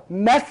 no,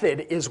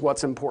 method is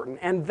what's important.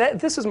 And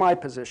this is my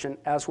position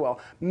as well.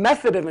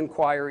 Method of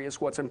inquiry is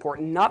what's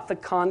important, not the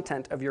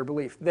content of your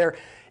belief. There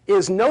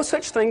is no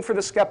such thing for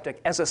the skeptic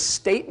as a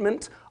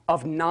statement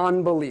of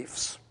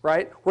non-beliefs,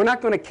 right? We're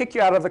not going to kick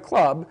you out of the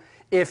club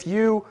if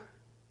you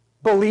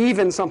believe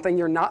in something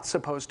you're not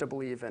supposed to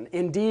believe in.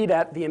 Indeed,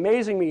 at the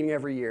Amazing Meeting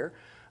every year,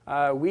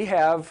 we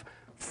have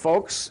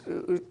folks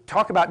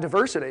talk about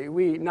diversity.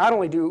 We not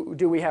only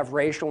do we have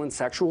racial and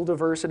sexual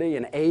diversity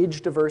and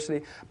age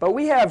diversity, but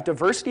we have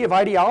diversity of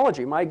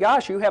ideology. My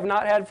gosh, you have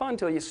not had fun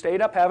till you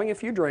stayed up having a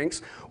few drinks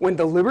when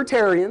the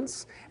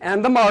libertarians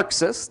and the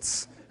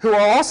Marxists, who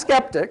are all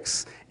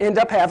skeptics, end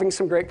up having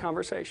some great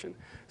conversation.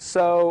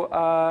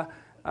 So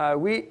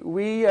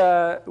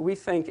we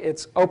think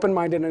it's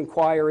open-minded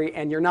inquiry,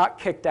 and you're not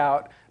kicked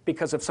out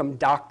because of some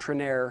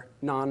doctrinaire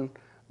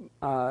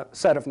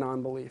set of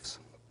non-beliefs.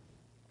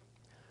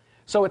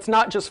 So it's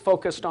not just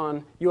focused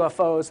on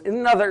UFOs.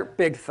 Another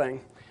big thing.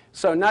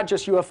 So not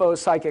just UFOs,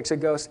 psychics, and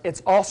ghosts.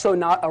 It's also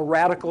not a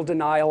radical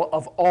denial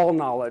of all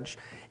knowledge.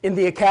 In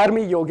the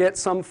academy, you'll get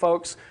some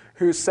folks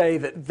who say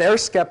that they're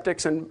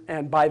skeptics,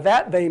 and by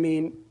that they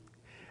mean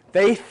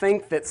they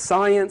think that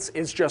science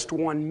is just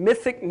one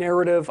mythic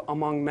narrative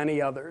among many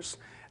others.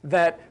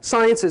 That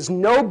science is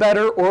no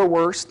better or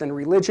worse than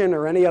religion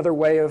or any other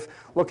way of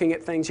looking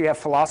at things. You have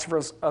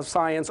philosophers of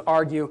science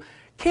argue,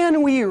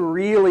 can we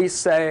really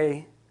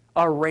say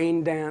a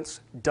rain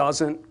dance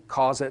doesn't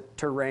cause it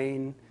to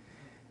rain?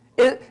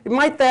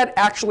 Might that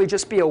actually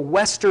just be a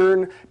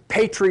Western,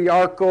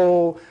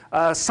 patriarchal,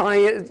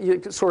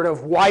 science, sort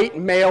of white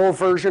male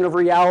version of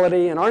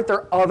reality? And aren't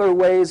there other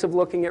ways of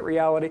looking at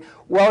reality?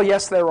 Well,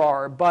 yes, there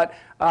are. But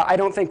I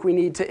don't think we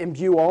need to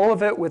imbue all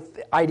of it with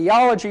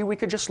ideology. We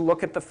could just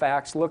look at the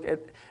facts, look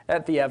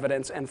at the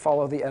evidence, and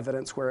follow the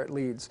evidence where it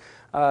leads.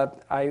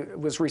 I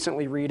was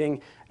recently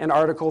reading an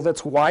article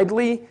that's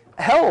widely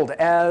held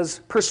as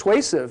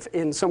persuasive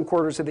in some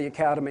quarters of the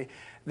academy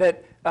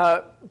that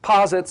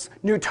posits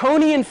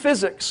Newtonian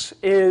physics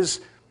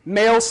is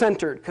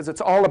male-centered because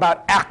it's all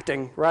about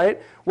acting,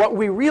 right? What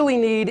we really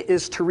need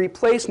is to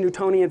replace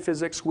Newtonian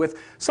physics with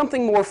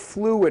something more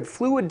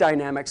fluid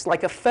dynamics,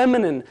 like a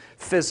feminine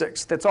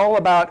physics that's all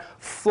about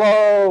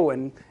flow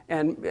and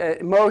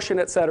motion,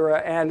 et cetera.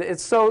 And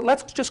so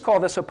let's just call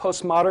this a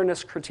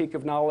postmodernist critique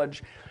of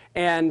knowledge.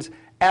 And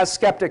as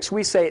skeptics,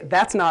 we say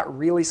that's not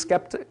really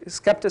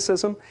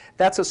skepticism.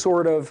 That's a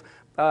sort of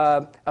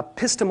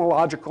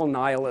epistemological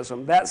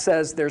nihilism. That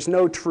says there's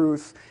no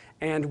truth,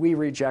 and we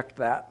reject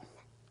that.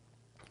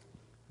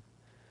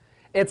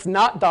 It's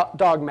not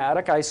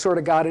dogmatic. I sort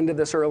of got into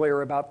this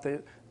earlier about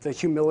the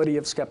humility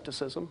of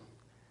skepticism.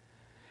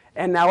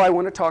 And now I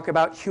want to talk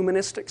about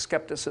humanistic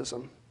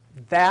skepticism.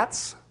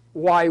 That's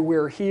why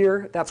we're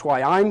here. That's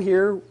why I'm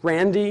here.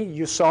 Randy,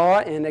 you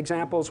saw in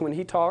examples when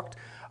he talked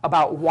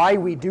about why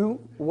we do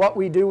what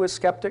we do as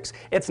skeptics.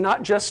 It's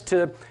not just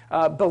to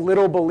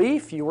belittle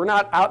belief. We're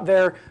not out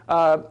there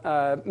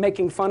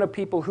making fun of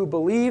people who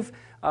believe.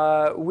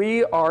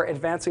 We are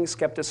advancing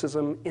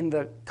skepticism in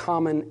the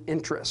common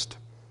interest.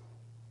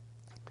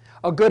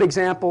 A good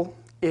example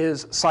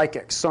is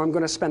psychics. So I'm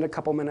going to spend a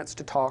couple minutes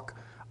to talk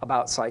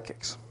about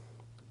psychics.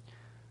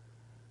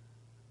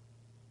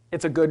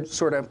 It's a good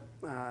sort of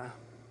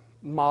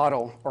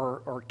model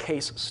or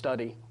case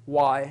study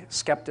why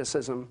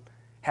skepticism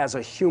has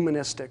a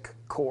humanistic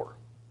core.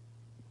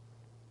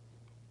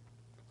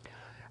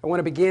 I want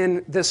to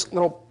begin this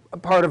little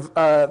part of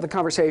the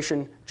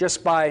conversation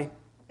just by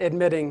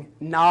admitting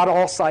not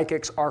all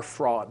psychics are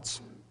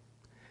frauds.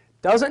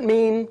 Doesn't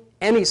mean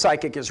any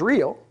psychic is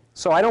real,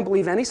 so I don't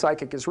believe any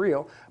psychic is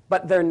real,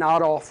 but they're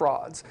not all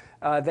frauds.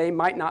 They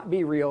might not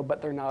be real,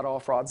 but they're not all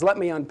frauds. Let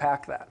me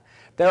unpack that.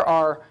 There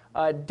are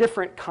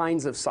different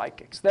kinds of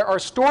psychics. There are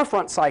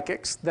storefront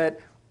psychics that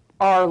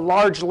are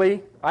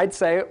largely, I'd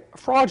say,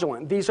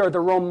 fraudulent. These are the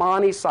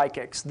Romani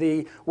psychics,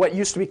 what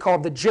used to be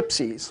called the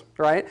gypsies,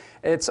 right?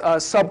 It's a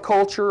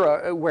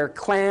subculture where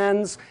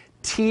clans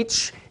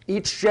teach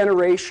each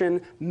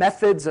generation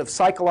methods of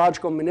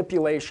psychological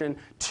manipulation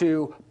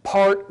to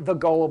part the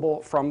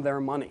gullible from their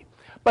money.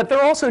 But there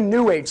are also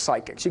New Age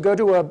psychics. You go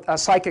to a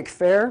psychic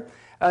fair,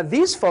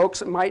 these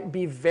folks might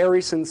be very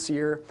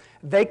sincere.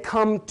 They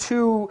come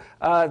to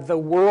the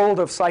world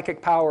of psychic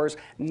powers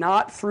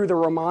not through the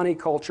Romani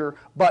culture,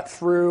 but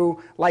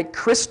through like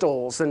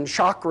crystals and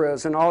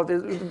chakras and all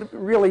the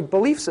really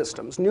belief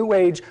systems, New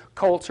Age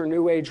culture,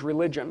 New Age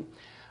religion.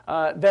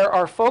 There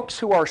are folks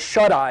who are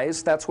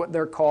shut-eyes, that's what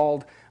they're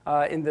called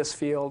in this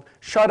field.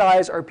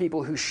 Shut-eyes are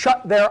people who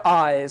shut their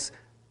eyes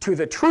to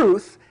the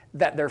truth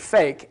that they're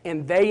fake,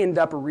 and they end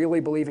up really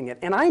believing it.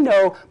 And I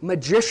know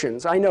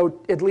magicians, I know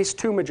at least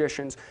 2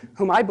 magicians,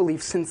 whom I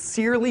believe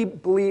sincerely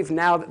believe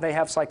now that they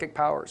have psychic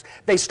powers.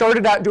 They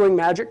started out doing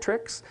magic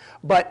tricks,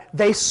 but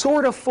they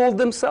sort of fooled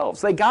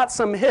themselves. They got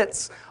some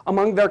hits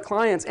among their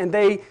clients, and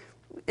they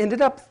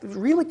ended up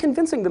really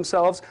convincing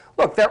themselves,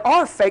 look, there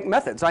are fake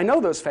methods. I know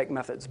those fake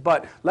methods,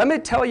 but let me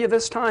tell you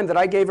this time that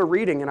I gave a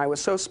reading and I was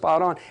so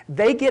spot on.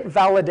 They get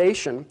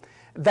validation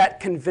that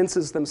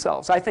convinces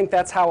themselves. I think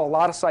that's how a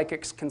lot of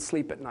psychics can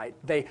sleep at night.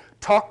 They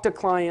talk to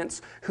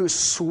clients who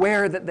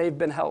swear that they've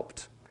been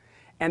helped.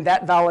 And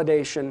that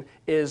validation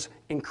is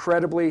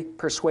incredibly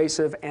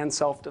persuasive and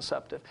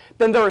self-deceptive.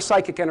 Then there are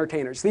psychic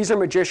entertainers. These are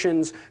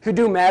magicians who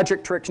do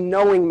magic tricks,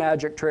 knowing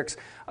magic tricks,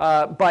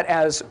 but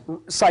as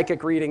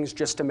psychic readings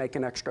just to make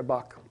an extra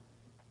buck.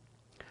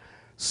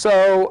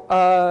 So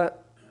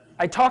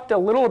I talked a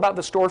little about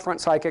the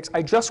storefront psychics.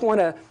 I just want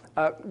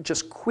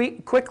to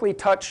quickly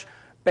touch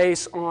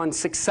base on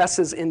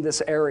successes in this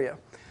area.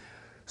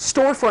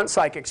 Storefront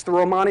psychics, the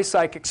Romani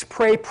psychics,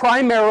 prey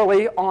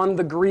primarily on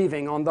the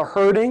grieving, on the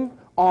hurting,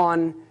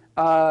 on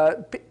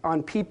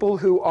people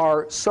who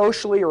are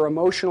socially or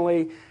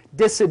emotionally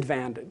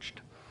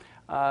disadvantaged.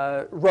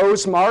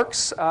 Rose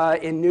Marks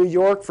in New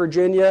York,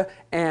 Virginia,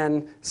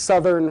 and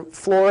southern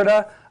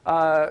Florida,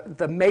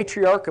 the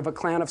matriarch of a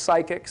clan of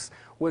psychics,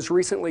 was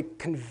recently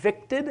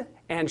convicted,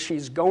 and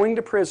she's going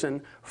to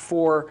prison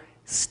for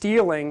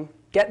stealing,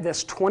 get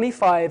this,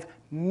 $25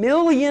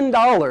 million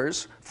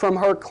from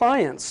her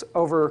clients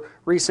over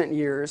recent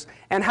years.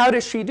 And how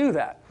does she do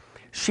that?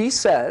 She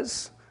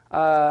says,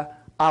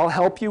 I'll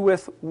help you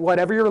with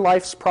whatever your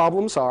life's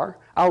problems are.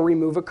 I'll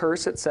remove a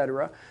curse,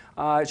 etc.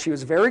 She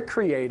was very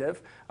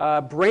creative.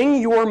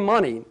 Bring your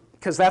money,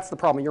 because that's the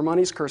problem, your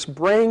money's cursed.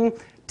 Bring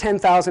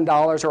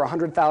 $10,000 or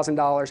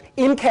 $100,000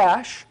 in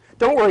cash.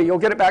 Don't worry, you'll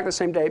get it back the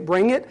same day.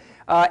 Bring it,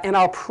 and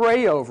I'll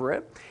pray over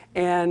it.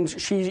 And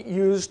she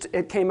used,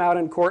 it came out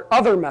in court,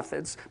 other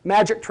methods,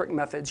 magic trick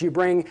methods. You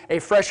bring a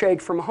fresh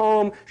egg from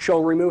home,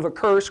 she'll remove a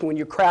curse. When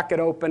you crack it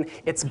open,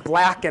 it's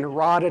black and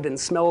rotted and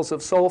smells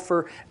of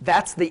sulfur.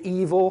 That's the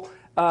evil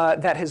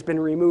that has been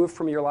removed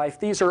from your life.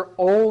 These are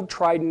old,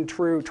 tried and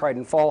true, tried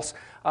and false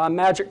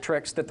magic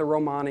tricks that the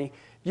Romani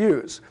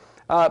use.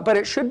 But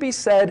it should be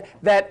said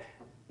that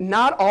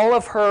not all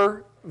of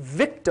her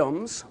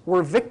victims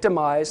were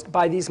victimized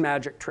by these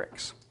magic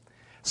tricks.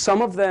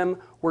 Some of them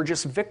were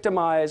just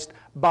victimized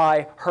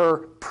by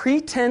her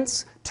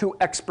pretense to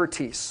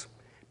expertise.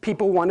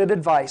 People wanted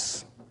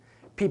advice.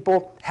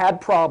 People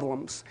had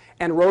problems.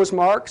 And Rose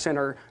Marks and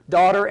her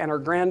daughter and her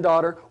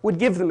granddaughter would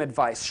give them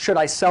advice. Should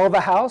I sell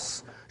the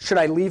house? Should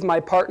I leave my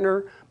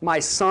partner? My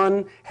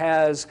son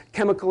has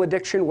chemical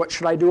addiction. What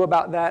should I do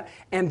about that?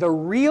 And the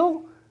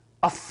real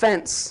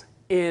offense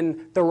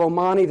in the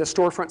Romani, the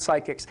storefront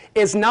psychics,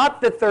 is not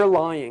that they're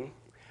lying,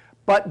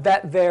 but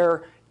that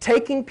they're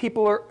taking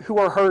people who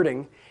are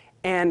hurting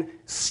and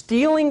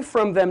stealing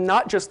from them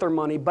not just their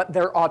money, but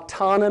their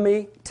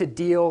autonomy to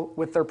deal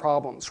with their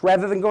problems.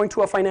 Rather than going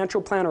to a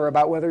financial planner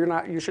about whether or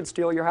not you should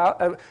sell your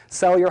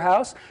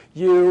house,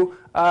 you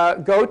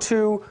go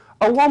to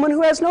a woman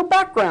who has no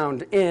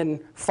background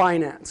in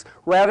finance.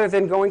 Rather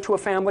than going to a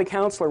family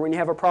counselor when you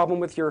have a problem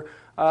with your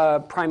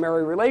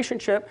primary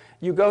relationship,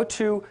 you go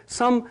to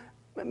some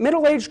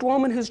middle-aged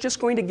woman who's just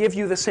going to give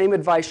you the same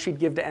advice she'd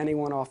give to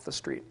anyone off the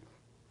street.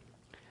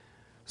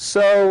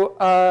 So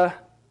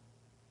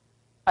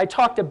I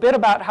talked a bit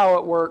about how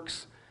it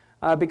works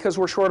because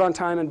we're short on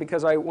time and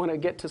because I want to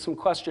get to some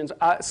questions.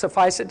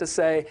 Suffice it to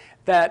say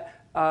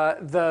that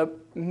the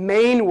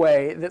main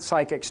way that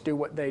psychics do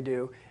what they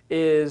do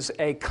is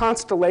a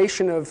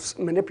constellation of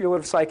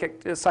manipulative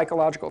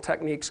psychological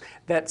techniques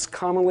that's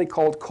commonly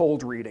called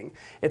cold reading.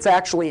 It's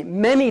actually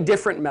many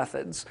different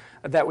methods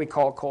that we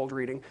call cold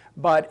reading,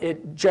 but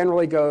it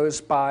generally goes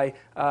by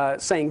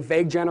saying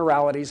vague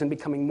generalities and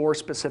becoming more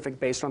specific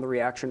based on the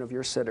reaction of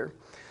your sitter.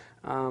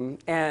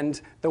 And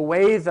the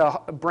way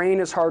the brain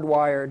is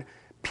hardwired,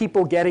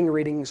 people getting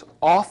readings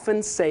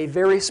often say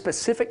very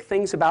specific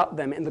things about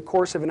them in the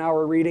course of an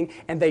hour reading,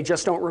 and they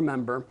just don't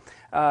remember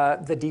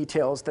the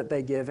details that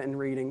they give in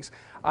readings.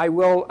 I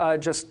will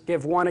just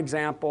give one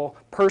example,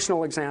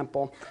 personal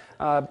example,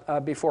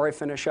 before I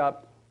finish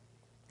up.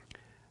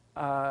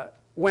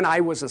 when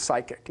I was a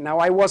psychic. Now,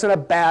 I wasn't a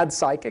bad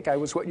psychic. I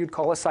was what you'd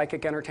call a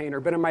psychic entertainer.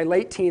 But in my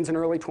late teens and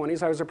early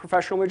 20s, I was a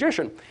professional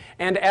magician.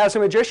 And as a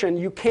magician,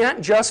 you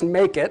can't just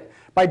make it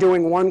by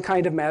doing one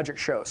kind of magic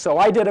show. So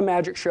I did a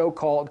magic show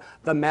called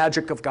The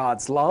Magic of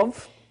God's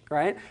Love,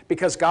 right?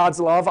 Because God's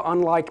love,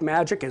 unlike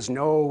magic, is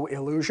no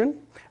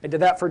illusion. I did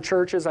that for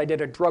churches. I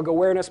did a drug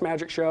awareness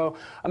magic show,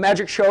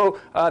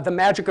 The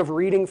Magic of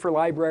Reading for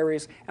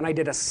libraries, and I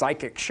did a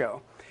psychic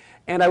show.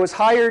 And I was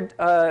hired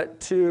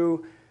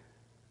to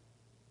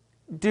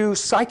do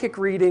psychic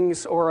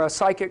readings or a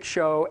psychic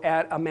show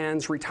at a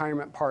man's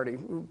retirement party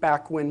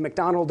back when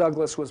McDonnell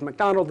Douglas was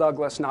McDonnell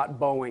Douglas, not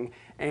Boeing.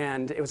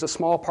 And it was a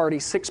small party,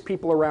 6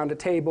 people around a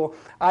table.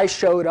 I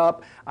showed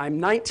up. I'm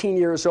 19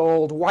 years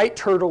old, white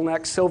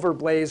turtleneck, silver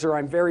blazer.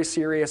 I'm very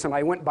serious, and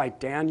I went by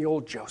Daniel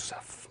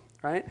Joseph,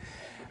 right?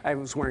 I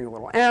was wearing a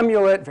little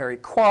amulet, very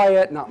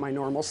quiet, not my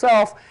normal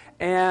self.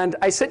 And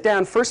I sit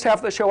down, first half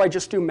of the show, I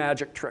just do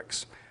magic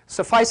tricks.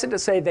 Suffice it to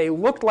say, they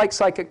looked like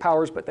psychic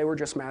powers, but they were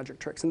just magic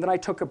tricks. And then I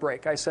took a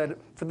break. I said,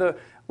 for the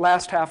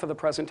last half of the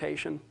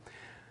presentation,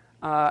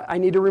 I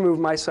need to remove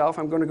myself.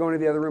 I'm going to go into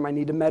the other room. I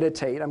need to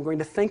meditate. I'm going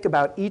to think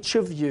about each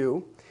of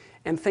you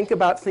and think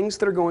about things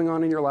that are going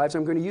on in your lives.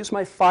 I'm going to use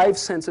my 5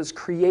 senses,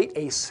 create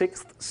a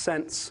 6th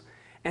sense,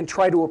 and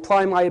try to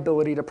apply my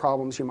ability to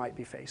problems you might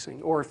be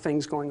facing or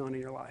things going on in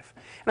your life.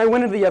 And I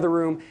went into the other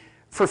room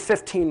for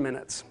 15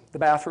 minutes, the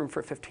bathroom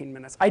for 15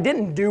 minutes. I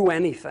didn't do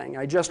anything.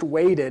 I just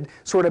waited,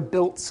 sort of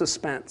built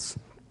suspense,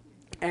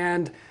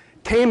 and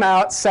came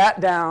out, sat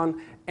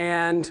down,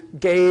 and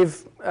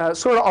gave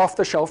sort of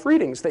off-the-shelf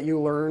readings that you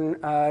learn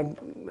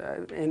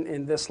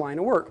in this line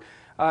of work.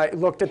 I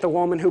looked at the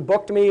woman who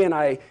booked me,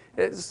 and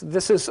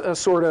this is a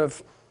sort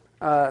of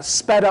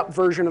sped-up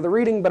version of the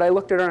reading, but I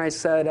looked at her and I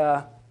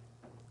said,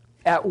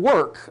 at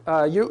work,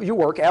 you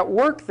work. At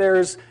work,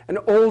 there's an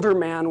older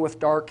man with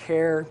dark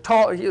hair,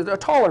 a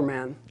taller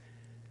man.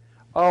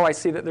 Oh, I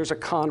see that there's a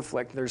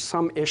conflict. There's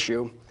some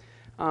issue,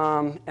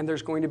 and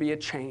there's going to be a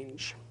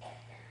change.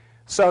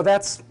 So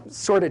that's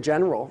sort of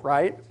general,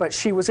 right? But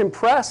she was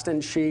impressed,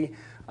 and she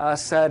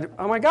said,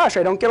 oh my gosh,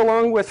 I don't get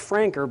along with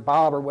Frank or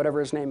Bob or whatever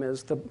his name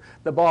is,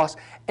 the boss,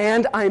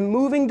 and I'm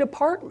moving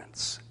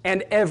departments.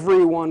 And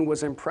everyone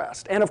was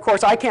impressed. And of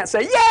course, I can't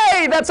say,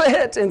 yay, that's a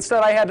hit.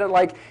 Instead, I had to,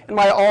 like, in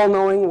my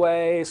all-knowing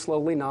way,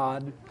 slowly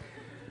nod.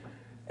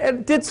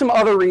 And did some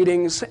other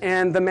readings,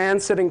 and the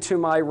man sitting to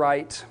my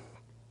right,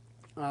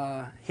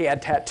 he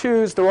had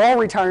tattoos. They're all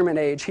retirement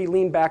age. He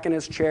leaned back in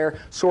his chair,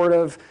 sort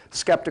of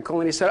skeptical,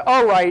 and he said,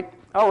 all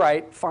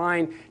right,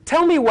 fine.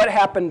 Tell me what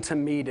happened to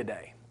me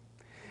today.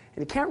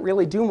 And you can't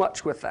really do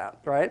much with that,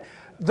 right?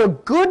 The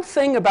good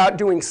thing about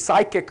doing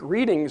psychic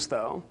readings,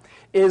 though,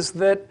 is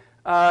that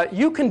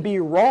you can be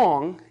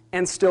wrong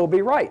and still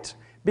be right.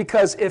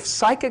 Because if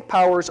psychic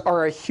powers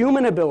are a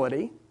human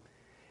ability,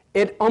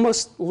 it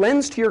almost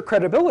lends to your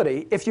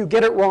credibility if you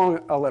get it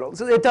wrong a little.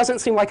 It doesn't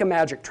seem like a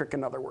magic trick,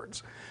 in other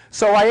words.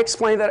 So I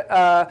explained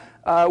that,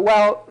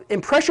 well,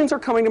 impressions are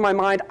coming to my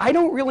mind. I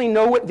don't really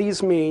know what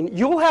these mean.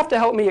 You'll have to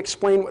help me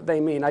explain what they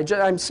mean.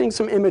 I'm seeing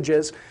some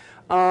images.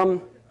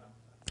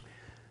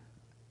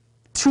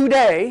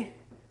 Today,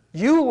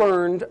 you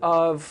learned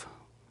of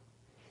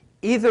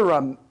either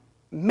a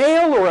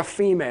male or a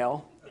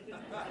female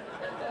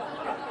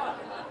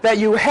that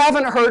you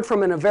haven't heard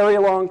from in a very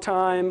long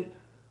time,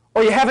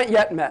 or you haven't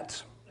yet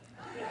met.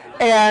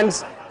 And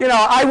you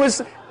know, I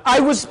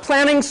was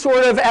planning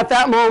sort of at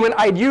that moment,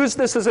 I'd use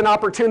this as an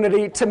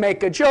opportunity to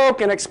make a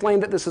joke and explain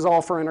that this is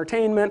all for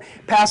entertainment,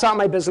 pass out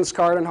my business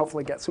card, and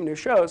hopefully get some new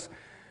shows.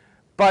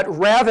 But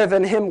rather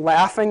than him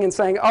laughing and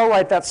saying, all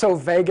right, that's so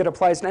vague it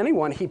applies to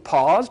anyone, he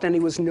paused and he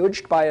was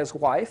nudged by his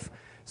wife,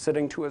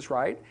 sitting to his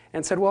right,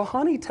 and said, well,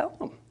 honey, tell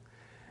him.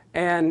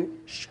 And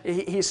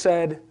he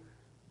said,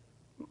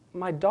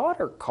 my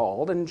daughter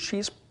called and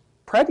she's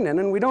pregnant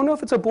and we don't know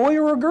if it's a boy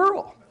or a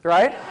girl,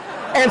 right?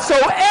 And so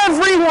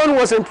everyone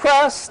was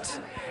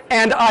impressed,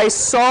 and I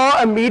saw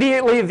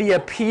immediately the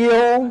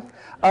appeal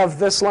of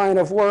this line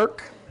of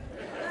work.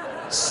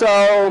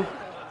 So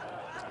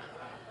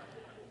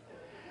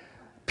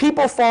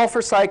people fall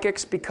for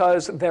psychics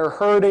because they're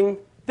hurting.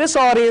 This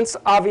audience,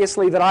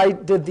 obviously, that I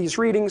did these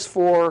readings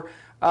for,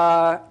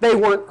 they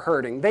weren't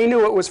hurting. They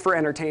knew it was for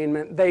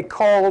entertainment. They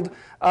called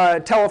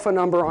a telephone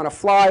number on a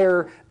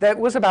flyer that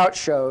was about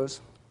shows.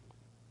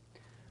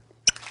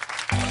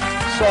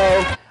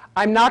 So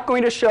I'm not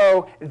going to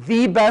show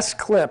the best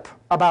clip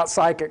about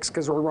psychics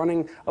because we're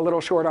running a little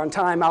short on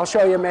time. I'll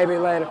show you maybe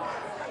later.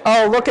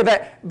 Oh, look at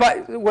that.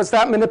 But was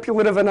that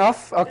manipulative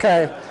enough?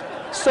 Okay.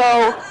 So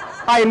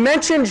I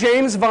mentioned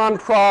James von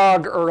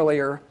Praagh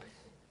earlier.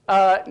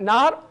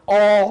 Not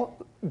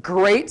all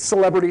great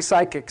celebrity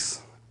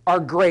psychics are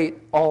great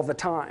all the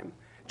time.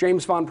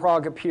 James von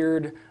Praagh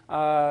appeared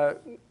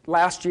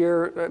last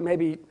year,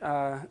 maybe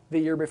the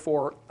year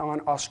before, on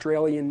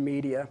Australian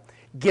media,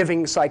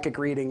 giving psychic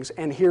readings.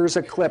 And here's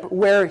a clip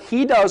where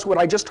he does what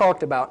I just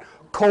talked about,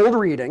 cold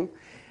reading,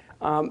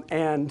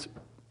 and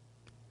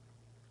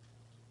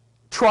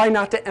try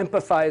not to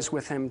empathize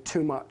with him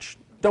too much.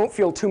 Don't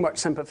feel too much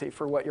sympathy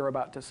for what you're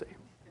about to see.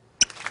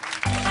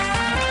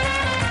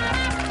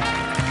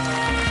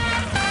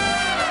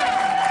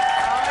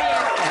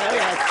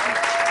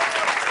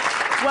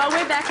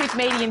 Well, we're back with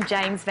medium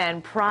James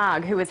Van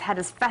Prague, who has had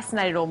us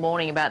fascinated all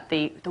morning about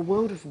the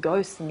world of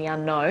ghosts and the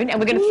unknown. And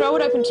we're going to throw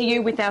it open to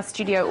you with our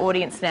studio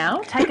audience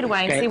now. Take it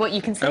away and see what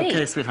you can see.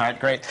 Okay, sweetheart,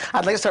 great.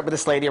 I'd like to start with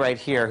this lady right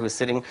here who's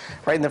sitting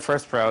right in the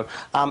first row.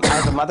 I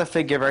have a mother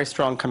figure very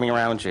strong coming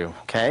around you,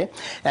 okay?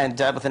 And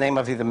with the name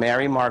of either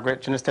Mary,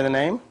 Margaret, do you understand the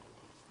name?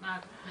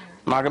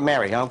 Margaret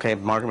Mary, okay,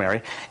 Margaret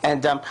Mary.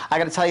 And I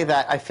got to tell you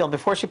that I feel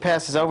before she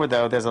passes over,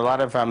 though, there's a lot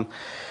of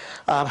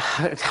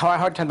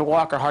hard time to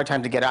walk or hard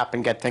time to get up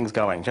and get things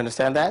going. Do you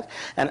understand that?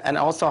 And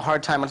also a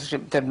hard time.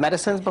 Did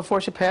medicines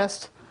before she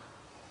passed?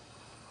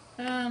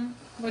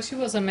 Well, she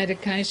was on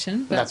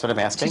medication. But that's what I'm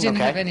asking. She didn't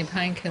have any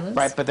painkillers.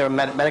 Right, but there were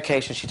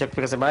medications she took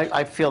because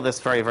I feel this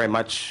very, very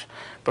much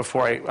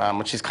before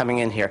when she's coming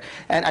in here.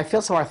 And I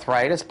feel some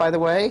arthritis, by the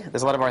way.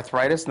 There's a lot of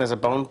arthritis, and there's a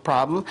bone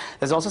problem.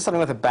 There's also something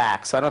with the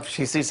back. So I don't know if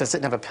she used to sit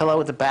and have a pillow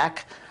at the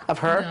back of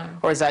her, No.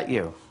 or is that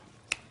you?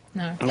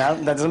 No. No,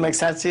 that doesn't make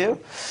sense to you.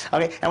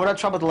 Okay, and what about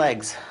trouble with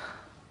legs?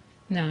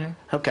 No.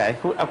 Okay,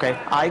 who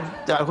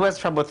has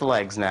trouble with the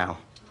legs now?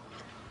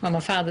 Well, my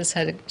father's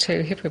had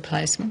 2 hip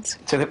replacements.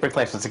 2 hip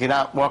replacements. He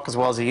cannot walk as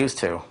well as he used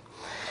to.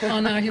 Oh,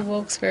 no, he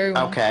walks very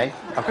well. Okay,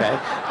 okay.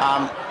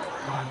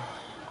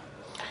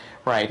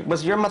 Right.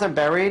 Was your mother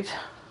buried?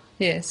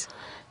 Yes.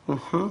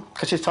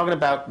 Because she's talking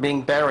about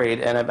being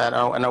buried and about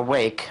an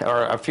wake,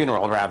 or a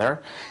funeral,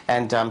 rather.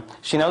 And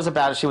she knows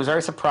about it. She was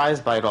very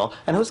surprised by it all.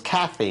 And who's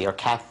Kathy, or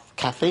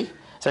Kathy? Is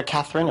there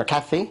Catherine, or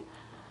Kathy?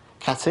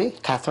 Kathy?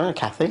 Catherine, or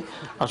Kathy?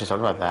 Oh, she's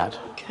talking about that.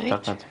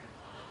 Kate.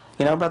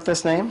 You know about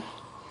this name?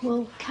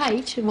 Well,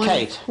 Kate.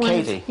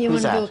 Katie.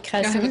 Who's that?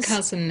 I have a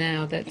cousin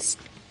now that's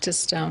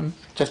just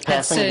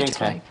passing had and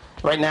surgery.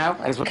 right now?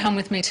 Come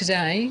with me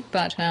today,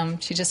 but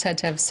she just had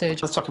to have surgery.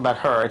 Let's talk about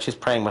her, and she's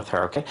praying with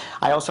her, okay?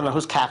 I also know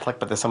who's Catholic,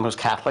 but there's someone who's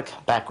Catholic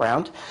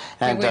background.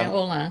 And, Yeah, we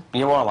all are.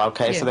 You all are,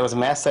 okay. Yeah. So there was a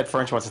mass said for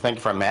her, and she wants to thank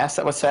you for a mass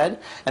that was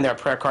said, and there are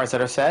prayer cards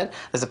that are said.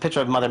 There's a picture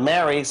of Mother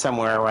Mary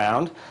somewhere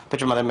around.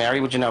 Picture of Mother Mary.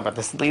 Would you know about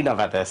this? You know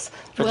about this.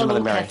 Picture Well, of Mother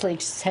all Mary.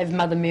 Catholics have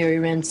Mother Mary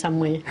around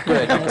somewhere.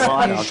 Good. Okay, well,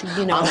 I don't.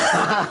 You know,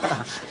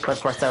 But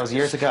of course, that was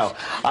years ago.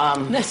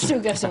 that still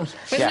goes on.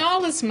 But Yeah.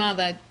 Nola's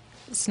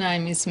mother's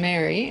name is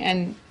Mary,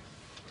 and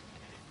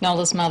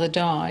Nola's mother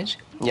died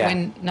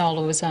when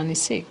Nola was only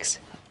 6.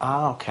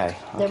 Oh, okay.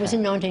 That was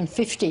in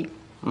 1950.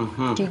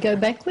 Do you go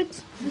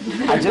backwards?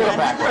 I do go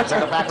backwards. I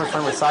go backwards,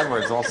 forwards,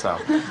 sideways also.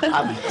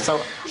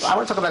 So I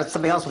want to talk about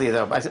something else with you,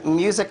 though. I said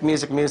music,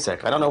 music,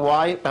 music. I don't know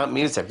why about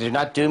music. Did you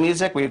not do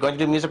music? Were you going to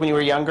do music when you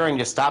were younger and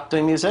you stopped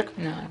doing music?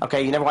 No.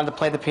 Okay, you never wanted to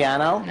play the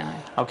piano? No.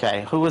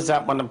 Okay, who was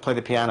that one to play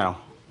the piano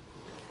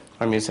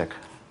or music?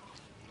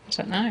 I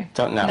don't know.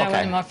 Don't know. No okay.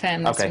 one in my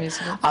family's okay.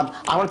 musical.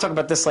 I want to talk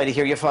about this lady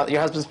here. Your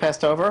husband's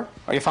passed over,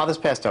 or your father's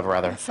passed over,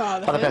 rather.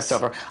 Father passed is.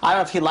 over. I don't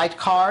know if he liked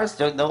cars.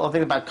 Don't know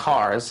anything about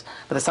cars,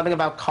 but there's something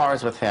about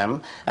cars with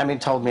him. I mean,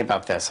 told me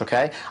about this.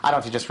 Okay. I don't know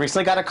if you just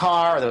recently got a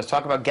car, or there was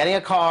talk about getting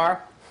a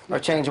car, or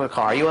changing a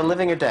car. Are you a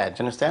living or dead?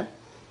 Do you understand?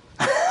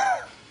 Do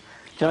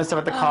you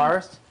understand about the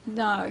cars?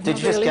 No. Did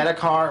you just get a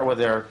car, or were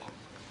there?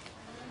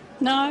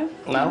 No.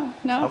 No?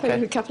 No, Okay.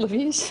 for a couple of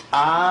years.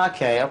 Ah,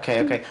 okay, okay,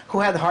 okay. Who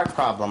had the heart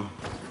problem?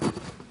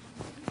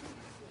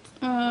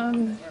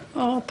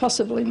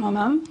 Possibly my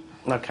mum.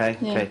 Okay,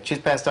 Yeah. okay. She's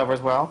passed over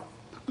as well?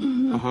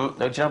 Mm-hmm.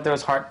 Do you know if there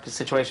was heart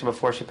situation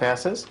before she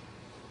passes?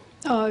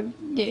 Oh,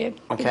 yeah.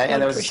 Okay,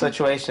 and there was a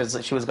situation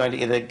that she was going to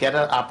either get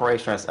an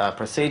operation or a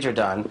procedure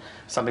done,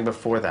 something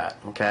before that,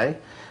 okay?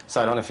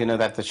 So I don't know if you know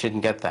that she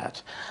didn't get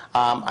that.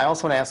 I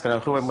also want to ask, I don't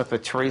know who I'm with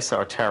Teresa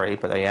or Terry,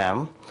 but I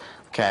am.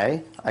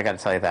 Okay, I got to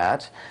tell you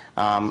that.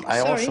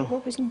 Sorry,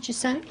 what did you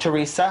say?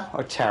 Teresa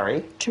or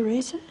Terry.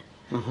 Teresa?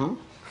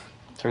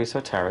 Teresa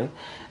or Terry.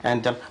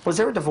 And was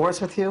there a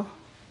divorce with you?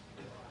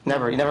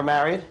 Never. You never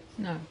married?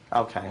 No.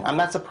 Okay. I'm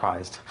not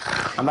surprised.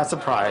 I'm not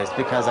surprised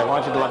because I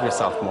want you to love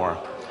yourself more.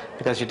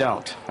 Because you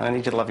don't. And I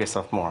need you to love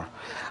yourself more.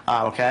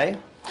 Okay?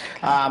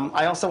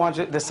 I also want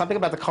you, there's something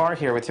about the car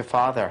here with your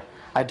father.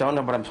 I don't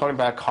know, but I'm talking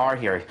about a car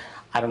here.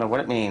 I don't know what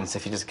it means.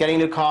 If you're just getting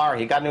a new car, or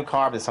you got a new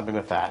car, but there's something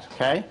with that.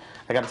 Okay?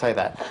 I got to tell you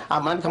that.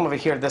 I'm going to come over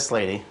here to this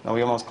lady. Are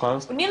we almost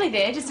closed? We're nearly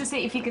there, just to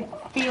see if you can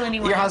feel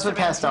anyone. Your else husband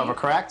around passed you. over,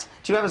 correct?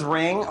 Do you have his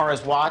ring or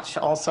his watch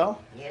also?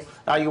 Yes.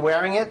 Are you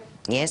wearing it?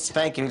 Yes.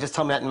 Thank you. You just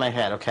told me that in my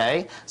head,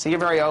 okay? So you're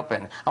very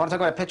open. I want to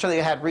talk about a picture that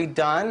you had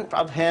redone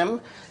of him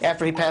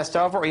after he passed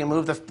over, or you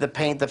moved the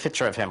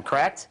picture of him,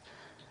 correct?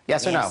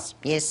 Yes or no?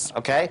 Yes.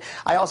 Okay.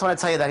 I also want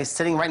to tell you that he's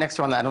sitting right next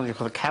to you on the, I don't know if you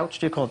call it the couch.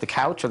 Do you call it the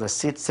couch or the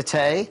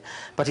settee?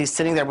 But he's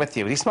sitting there with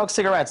you. Did he smoke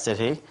cigarettes, did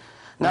he?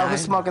 No,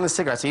 who's smoking the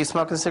cigarettes? Are you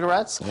smoking the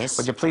cigarettes? Yes.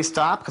 Would you please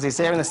stop? Because he's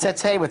there in the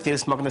settee with you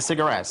smoking the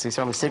cigarettes. He's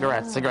smoking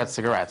cigarettes,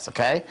 cigarettes,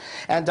 okay?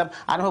 And I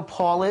don't know who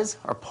Paul is,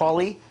 or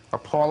Paulie, or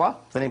Paula.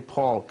 The name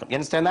Paul. You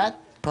understand that?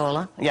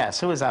 Paula. Yes.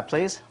 Who is that,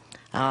 please?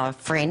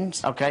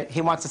 Friends. Okay. He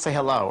wants to say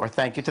hello or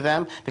thank you to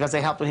them because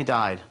they helped when he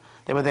died.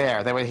 They were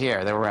there. They were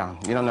here. They were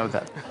around. You don't know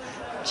that.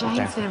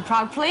 James Van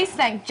Prague. Please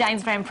thank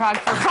James Van Prague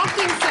for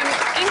prompting some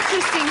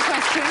interesting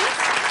questions.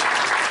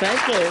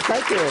 Thank you.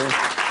 Thank you.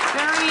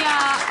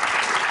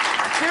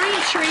 Very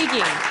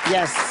intriguing.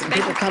 Yes.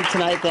 People come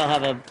tonight, they'll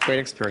have a great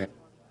experience.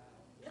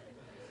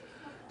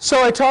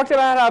 So I talked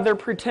about how they're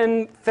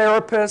pretend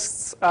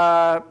therapists,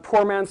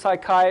 poor man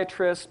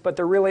psychiatrists, but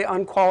they're really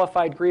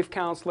unqualified grief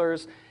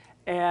counselors.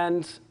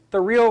 And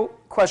the real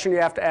question you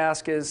have to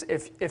ask is,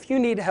 if you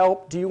need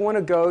help, do you want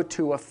to go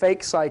to a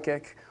fake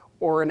psychic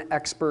or an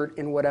expert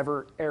in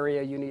whatever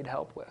area you need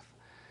help with?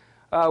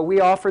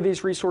 We offer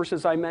these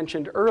resources I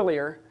mentioned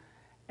earlier,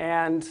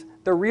 and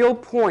the real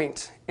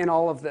point in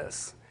all of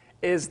this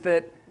is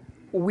that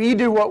we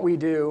do what we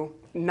do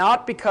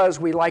not because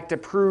we like to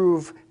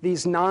prove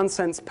these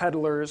nonsense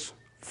peddlers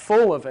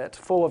full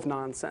of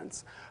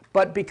nonsense,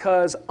 but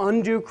because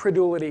undue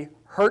credulity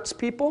hurts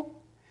people,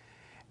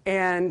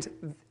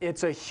 and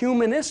it's a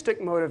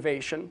humanistic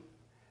motivation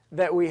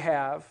that we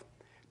have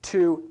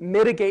to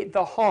mitigate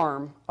the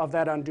harm of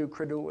that undue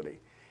credulity.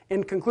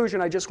 In conclusion,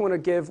 I just want to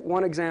give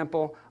one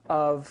example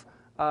of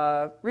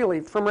really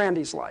from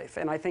Randy's life,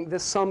 and I think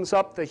this sums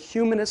up the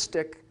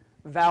humanistic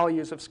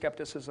values of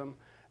skepticism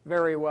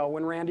very well.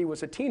 When Randy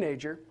was a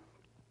teenager,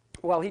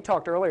 well, he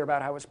talked earlier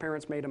about how his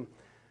parents made him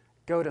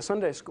go to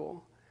Sunday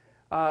school,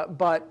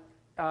 but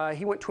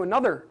he went to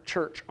another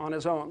church on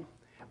his own,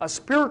 a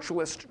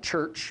spiritualist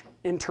church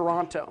in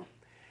Toronto,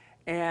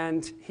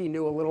 and he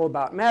knew a little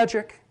about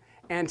magic,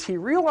 and he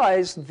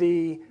realized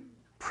the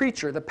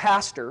preacher, the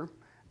pastor,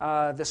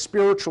 the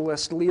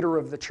spiritualist leader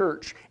of the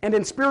church, and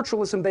in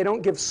spiritualism they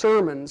don't give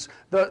sermons.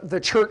 The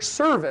church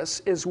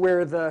service is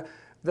where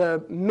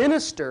the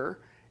minister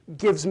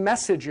gives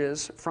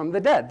messages from the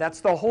dead. That's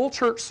the whole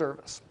church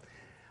service.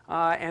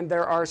 And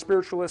there are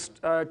spiritualist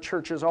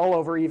churches all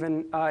over,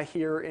 even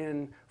here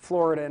in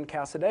Florida and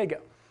Casadega.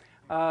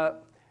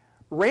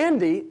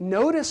 Randy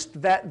noticed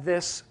that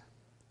this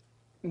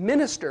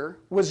minister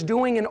was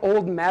doing an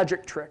old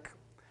magic trick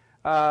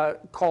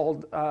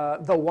called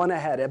the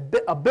one-ahead,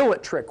 a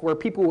billet trick where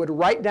people would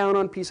write down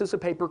on pieces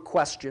of paper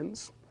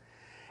questions,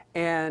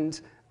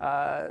 and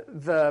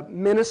the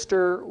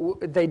minister,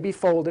 they'd be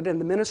folded,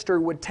 and the minister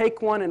would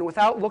take one and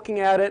without looking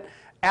at it,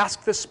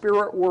 ask the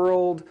spirit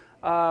world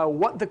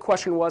what the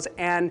question was,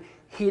 and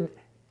he'd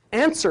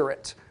answer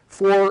it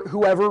for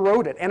whoever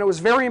wrote it. And it was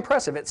very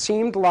impressive. It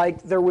seemed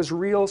like there was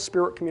real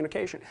spirit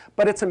communication,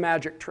 but it's a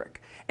magic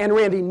trick. And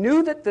Randy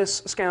knew that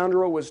this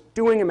scoundrel was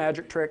doing a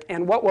magic trick,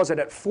 and what was it?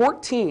 At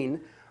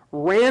 14,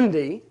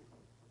 Randy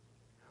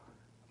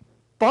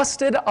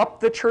busted up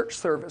the church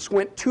service,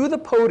 went to the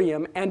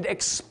podium, and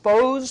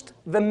exposed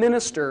the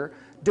minister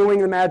doing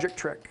the magic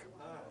trick.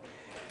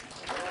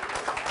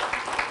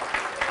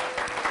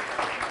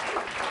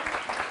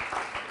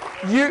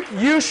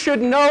 You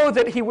should know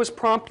that he was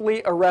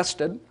promptly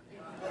arrested,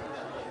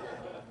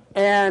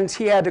 and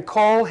he had to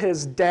call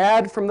his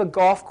dad from the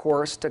golf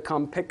course to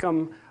come pick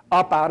him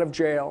up out of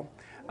jail.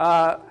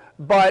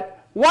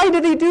 But why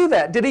did he do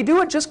that? Did he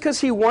do it just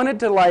because he wanted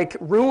to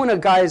ruin a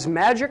guy's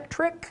magic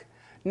trick?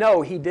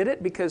 No, he did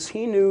it because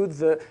he knew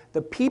the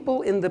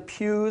people in the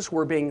pews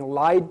were being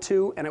lied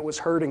to and it was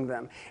hurting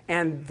them.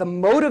 And the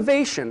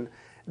motivation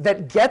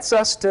that gets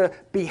us to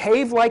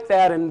behave like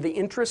that in the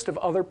interest of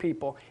other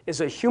people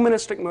is a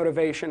humanistic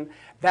motivation.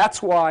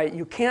 That's why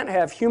you can't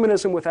have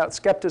humanism without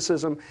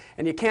skepticism,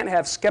 and you can't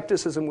have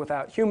skepticism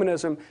without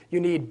humanism. You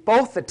need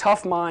both a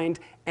tough mind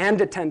and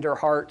a tender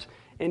heart.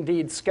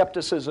 Indeed,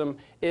 skepticism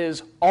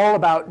is all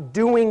about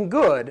doing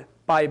good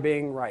by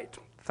being right.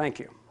 Thank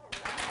you.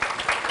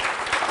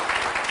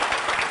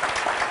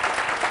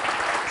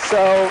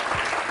 So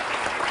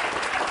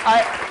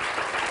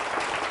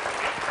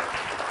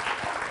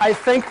I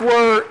think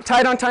we're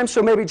tight on time,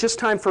 so maybe just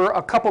time for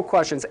a couple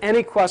questions.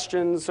 Any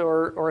questions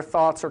or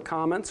thoughts or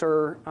comments,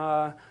 or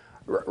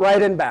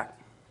right in back?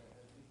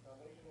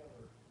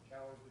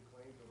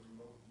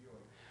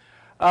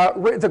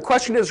 The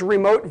question is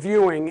remote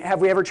viewing.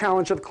 Have we ever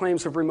challenged the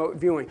claims of remote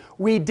viewing?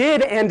 We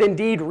did, and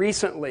indeed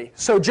recently.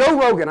 So Joe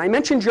Rogan, I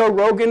mentioned Joe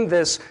Rogan,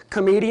 this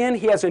comedian.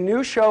 He has a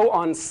new show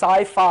on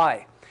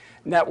Sci-Fi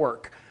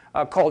Network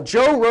called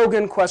Joe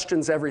Rogan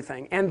Questions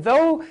Everything. And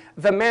though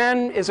the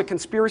man is a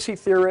conspiracy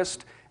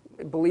theorist,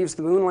 believes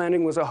the moon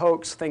landing was a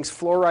hoax, thinks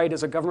fluoride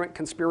is a government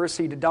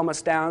conspiracy to dumb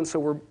us down so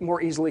we're more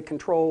easily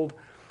controlled,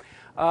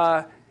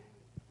 the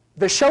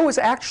show is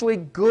actually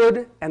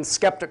good and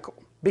skeptical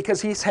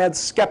because he's had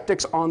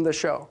skeptics on the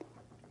show.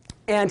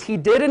 And he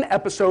did an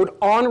episode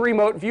on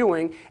remote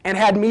viewing and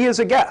had me as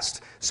a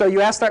guest. So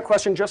you asked that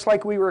question just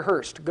like we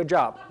rehearsed. Good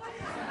job.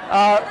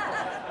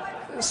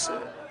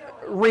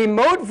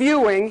 Remote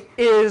viewing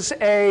is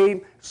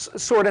a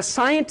sort of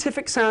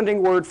scientific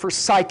sounding word for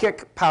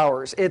psychic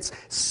powers. It's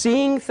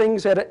seeing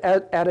things at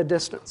a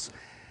distance.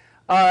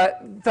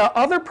 The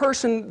other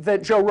person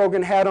that Joe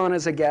Rogan had on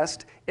as a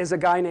guest is a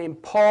guy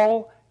named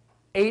Paul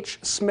H.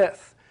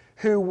 Smith,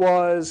 who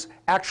was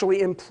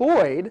actually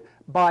employed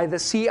by the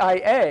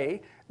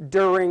CIA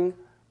during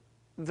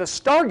the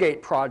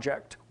Stargate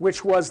project,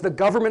 which was the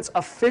government's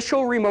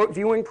official remote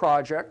viewing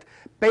project,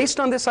 based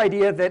on this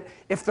idea that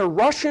if the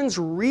Russians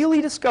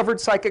really discovered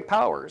psychic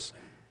powers,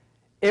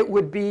 it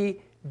would be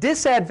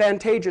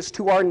disadvantageous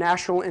to our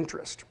national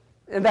interest.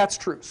 And that's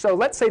true. So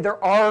let's say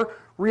there are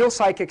real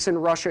psychics in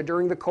Russia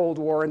during the Cold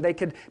War, and they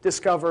could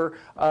discover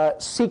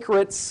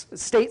secrets,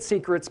 state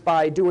secrets,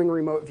 by doing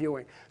remote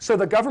viewing. So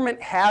the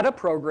government had a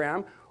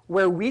program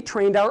where we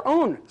trained our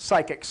own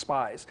psychic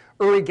spies.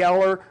 Uri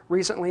Geller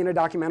recently in a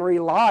documentary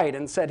lied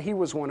and said he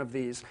was one of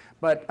these.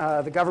 But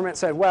the government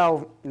said,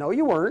 well, no,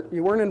 you weren't.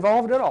 You weren't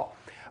involved at all.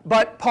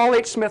 But Paul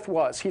H. Smith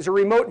was. He's a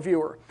remote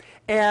viewer.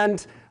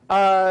 And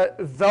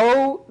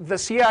though the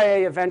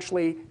CIA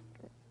eventually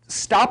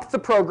stopped the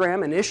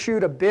program and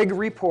issued a big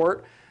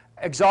report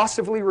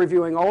exhaustively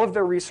reviewing all of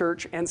their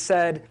research and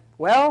said,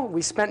 well,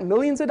 we spent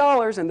millions of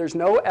dollars and there's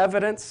no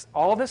evidence.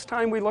 All this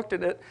time we looked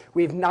at it,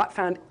 we've not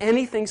found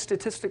anything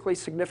statistically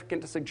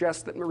significant to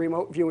suggest that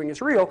remote viewing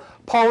is real.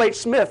 Paul H.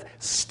 Smith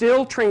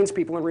still trains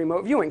people in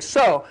remote viewing.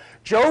 So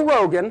Joe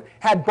Rogan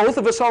had both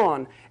of us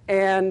on,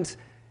 and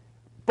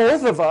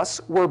both of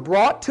us were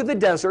brought to the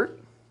desert,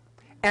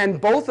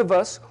 and both of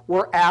us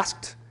were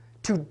asked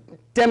to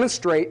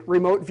demonstrate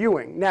remote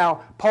viewing.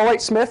 Now, Paul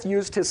H. Smith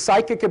used his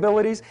psychic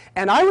abilities,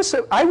 and I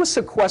was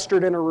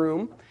sequestered in a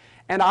room,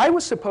 and I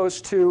was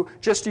supposed to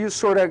just use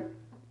sort of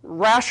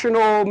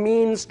rational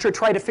means to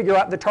try to figure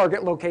out the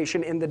target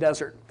location in the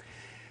desert.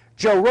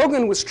 Joe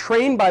Rogan was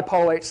trained by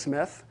Paul H.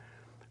 Smith.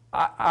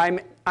 I'm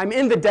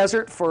in the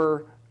desert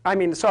for,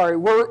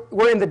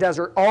 we're in the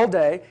desert all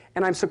day,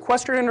 and I'm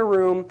sequestered in a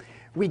room.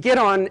 We get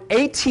on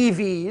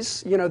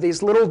ATVs, you know,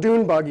 these little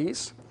dune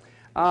buggies,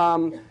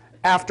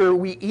 after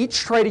we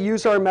each try to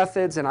use our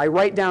methods, and I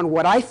write down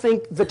what I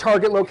think the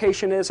target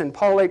location is, and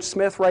Paul H.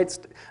 Smith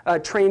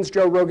trains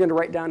Joe Rogan to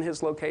write down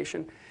his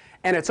location.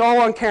 And it's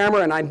all on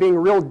camera, and I'm being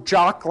real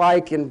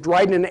jock-like and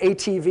riding an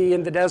ATV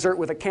in the desert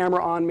with a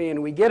camera on me,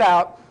 and we get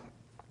out,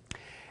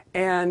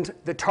 and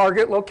the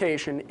target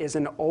location is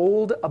an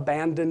old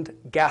abandoned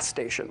gas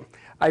station.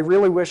 I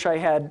really wish I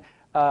had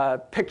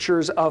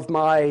pictures of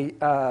my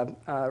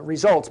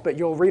results, but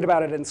you'll read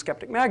about it in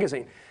Skeptic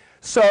magazine.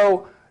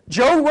 So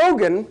Joe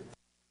Rogan,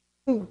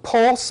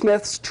 Paul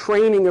Smith's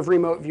training of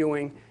remote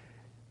viewing,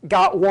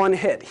 got one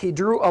hit. He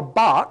drew a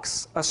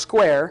box, a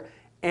square,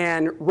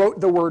 and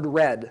wrote the word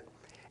red.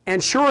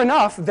 And sure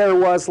enough, there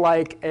was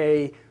like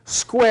a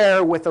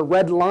square with a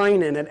red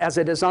line in it as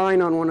a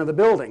design on one of the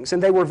buildings.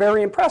 And they were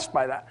very impressed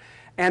by that.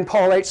 And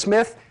Paul H.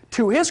 Smith,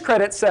 to his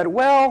credit, said,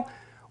 well,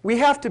 we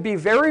have to be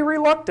very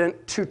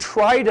reluctant to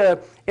try to,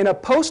 in a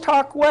post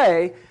hoc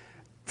way,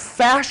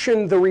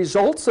 fashion the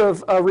results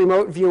of a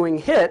remote viewing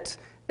hit,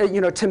 you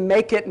know, to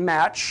make it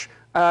match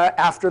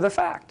after the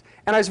fact.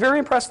 And I was very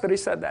impressed that he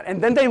said that.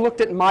 And then they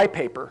looked at my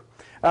paper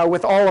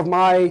with all of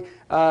my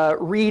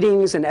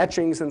readings and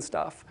etchings and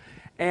stuff.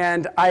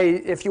 And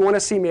if you want to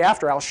see me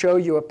after, I'll show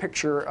you a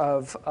picture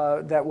of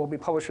that will be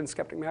published in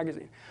Skeptic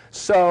magazine.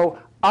 So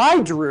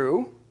I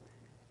drew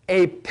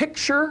a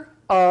picture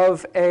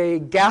of a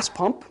gas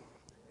pump.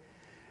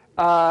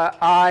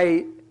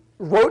 I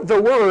wrote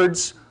the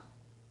words,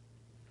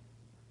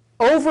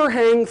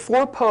 overhang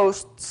 4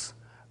 posts,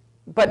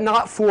 but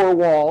not 4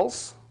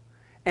 walls.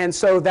 And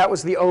so that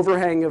was the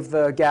overhang of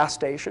the gas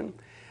station.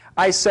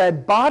 I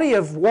said, body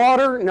of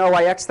water, no,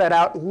 I X'd that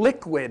out,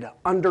 liquid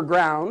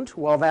underground.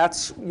 Well,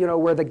 that's, you know,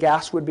 where the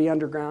gas would be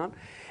underground.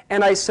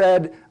 And I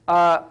said,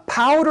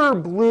 powder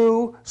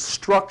blue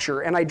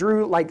structure, and I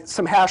drew like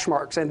some hash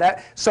marks. And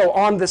that, so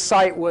on the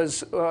site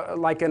was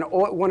like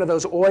one of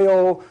those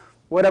oil,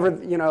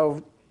 whatever, you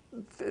know,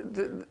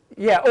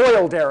 yeah,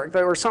 oil derrick,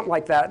 or something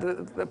like that,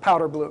 the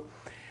powder blue.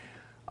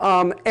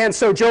 And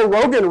so Joe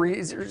Rogan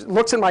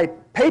looks at my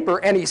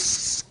paper and he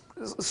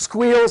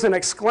squeals and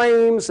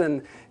exclaims,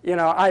 and you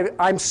know,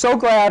 I'm so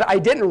glad I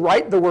didn't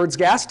write the words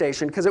gas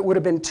station, because it would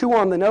have been too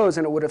on the nose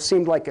and it would have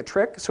seemed like a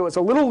trick. So it's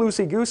a little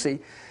loosey-goosey.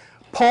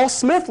 Paul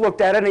Smith looked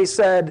at it and he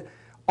said,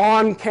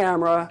 on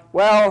camera,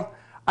 well,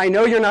 I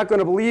know you're not going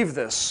to believe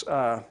this,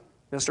 Mr.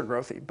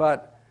 Grothe,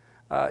 but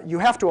you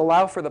have to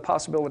allow for the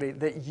possibility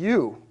that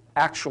you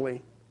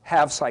actually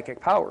have psychic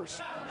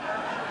powers.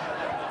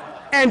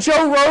 And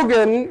Joe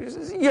Rogan,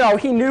 you know,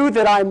 he knew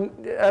that I'm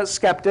a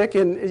skeptic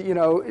and, you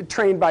know,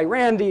 trained by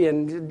Randi,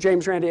 and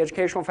James Randi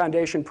Educational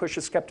Foundation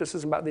pushes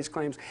skepticism about these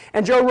claims.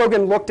 And Joe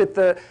Rogan looked at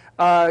the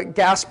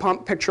gas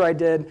pump picture I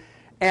did,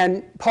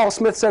 and Paul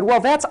Smith said, well,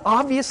 that's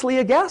obviously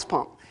a gas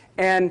pump.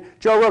 And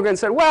Joe Rogan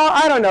said, well,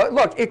 I don't know.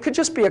 Look, it could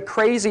just be a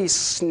crazy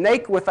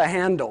snake with a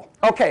handle.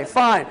 Okay,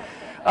 fine.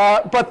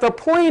 But the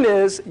point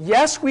is,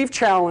 yes, we've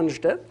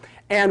challenged it.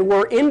 And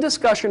we're in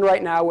discussion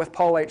right now with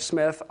Paul H.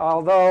 Smith,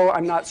 although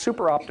I'm not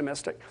super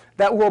optimistic,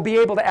 that we'll be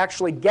able to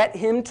actually get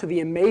him to the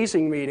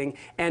amazing meeting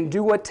and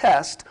do a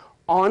test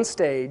on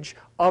stage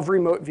of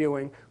remote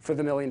viewing for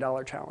the $1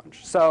 Million Challenge.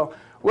 So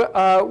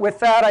with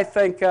that, I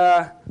think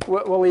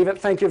we'll leave it.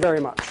 Thank you very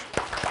much.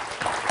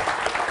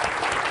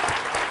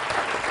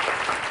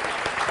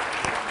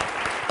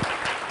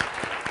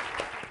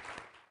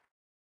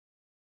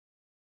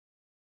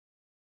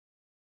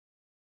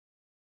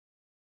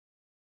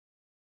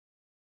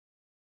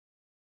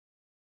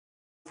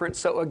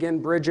 So again,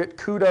 Bridget,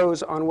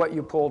 kudos on what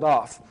you pulled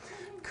off.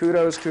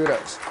 Kudos,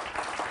 kudos.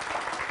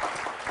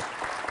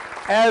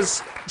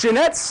 As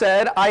Jeanette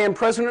said, I am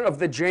president of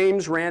the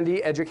James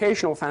Randi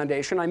Educational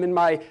Foundation. I'm in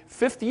my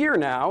 5th year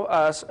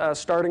now,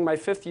 starting my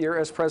 5th year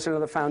as president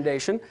of the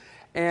foundation.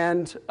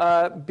 And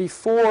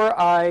before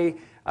I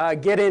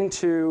get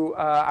into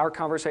our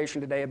conversation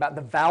today about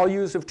the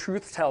values of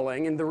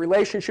truth-telling and the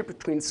relationship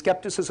between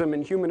skepticism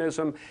and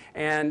humanism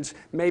and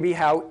maybe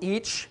how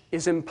each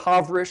is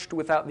impoverished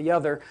without the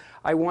other,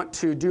 I want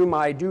to do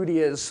my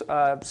duty as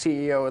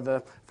CEO of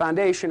the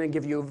foundation and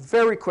give you a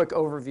very quick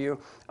overview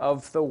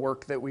of the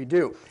work that we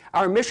do.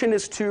 Our mission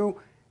is to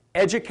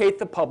educate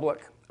the public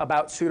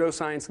about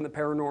pseudoscience and the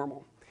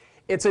paranormal.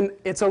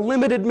 It's a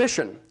limited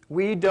mission.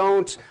 We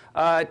don't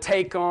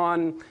take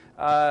on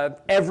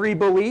every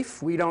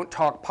belief. We don't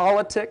talk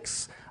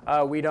politics.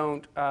 We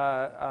don't,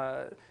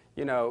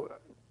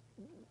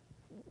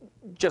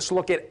 just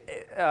look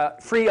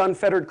at free,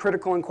 unfettered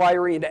critical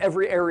inquiry into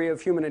every area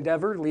of human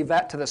endeavor. Leave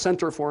that to the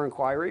Center for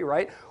Inquiry,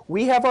 right?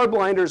 We have our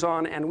blinders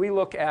on, and we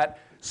look at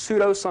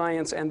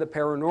pseudoscience and the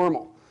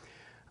paranormal.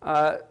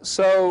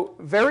 So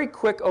very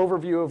quick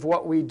overview of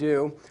what we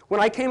do.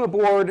 When I came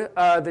aboard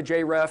the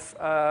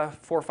JREF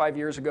 4 or 5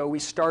 years ago, we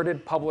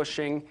started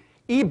publishing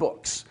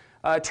ebooks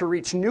to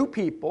reach new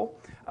people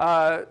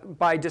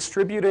by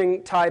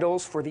distributing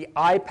titles for the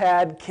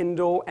iPad,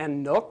 Kindle,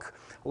 and Nook.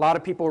 A lot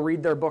of people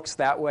read their books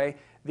that way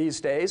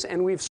these days,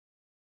 and we've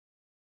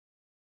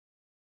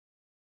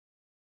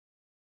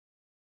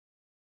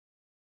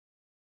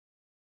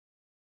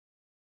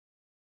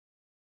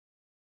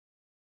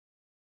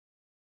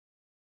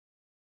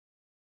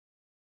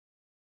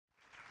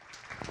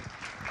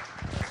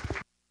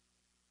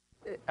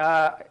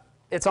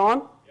it's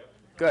on? Yep.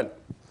 Good.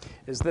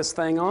 Is this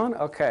thing on?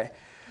 Okay.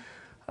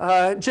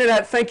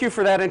 Jeanette, thank you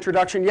for that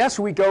introduction. Yes,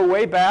 we go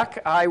way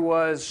back. I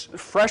was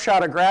fresh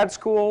out of grad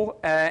school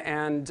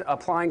and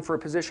applying for a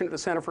position at the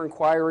Center for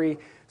Inquiry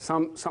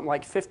something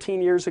like 15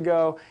 years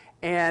ago.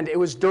 And it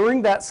was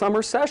during that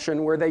summer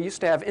session where they used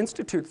to have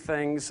institute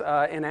things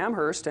in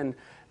Amherst, and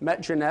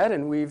met Jeanette,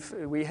 and we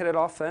hit it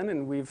off then,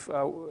 and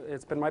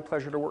it's been my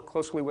pleasure to work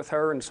closely with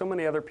her and so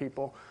many other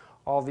people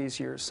all these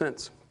years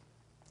since.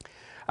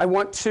 I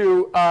want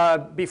to,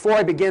 before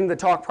I begin the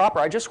talk proper,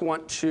 I just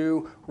want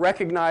to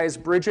recognize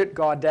Bridget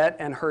Gaudette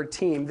and her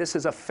team. This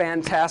is a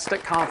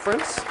fantastic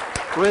conference.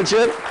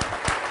 Bridget.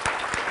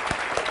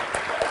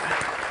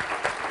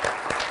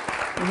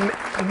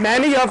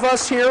 Many of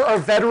us here are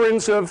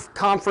veterans of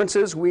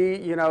conferences. We,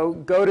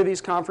 go to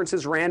these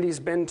conferences. Randy's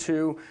been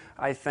to,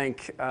 I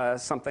think,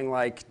 something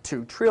like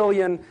 2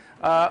 trillion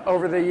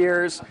over the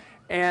years.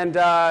 And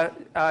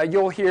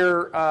you'll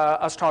hear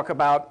us talk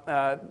about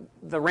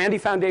the Randi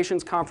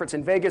Foundation's conference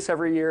in Vegas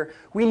every year.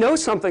 We know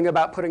something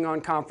about putting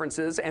on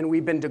conferences, and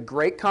we've been to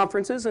great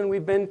conferences, and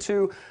we've been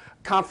to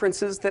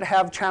conferences that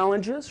have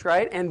challenges,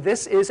 right? And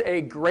this is a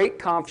great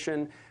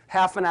conference,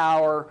 half an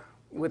hour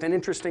with an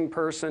interesting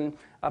person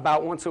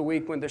about once a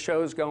week when the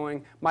show's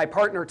going. My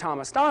partner,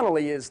 Thomas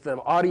Donnelly, is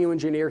the audio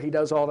engineer. He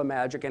does all the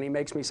magic, and he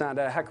makes me sound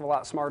a heck of a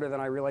lot smarter than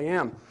I really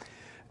am.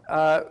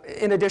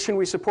 In addition,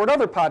 we support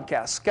other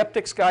podcasts,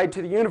 Skeptics Guide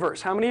to the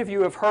Universe. How many of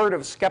you have heard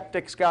of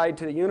Skeptics Guide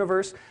to the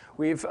Universe?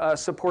 We've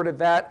supported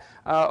that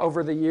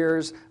over the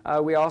years.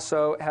 We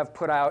also have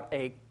put out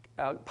a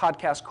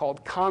podcast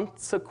called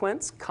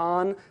Consequence,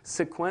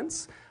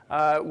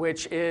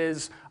 which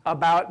is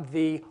about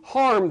the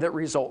harm that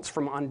results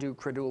from undue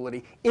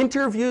credulity.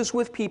 Interviews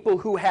with people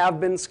who have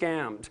been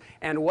scammed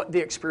and what the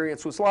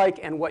experience was like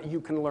and what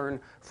you can learn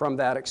from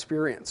that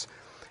experience.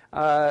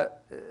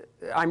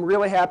 I'm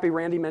really happy,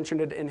 Randy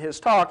mentioned it in his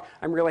talk,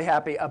 I'm really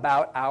happy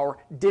about our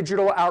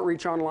digital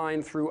outreach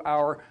online through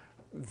our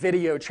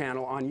video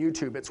channel on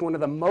YouTube. It's one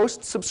of the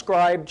most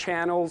subscribed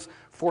channels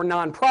for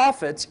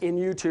nonprofits in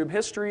YouTube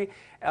history.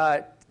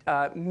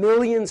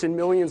 Millions and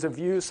millions of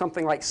views,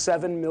 something like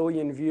 7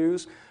 million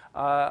views.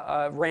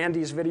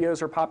 Randy's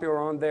videos are popular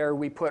on there.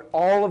 We put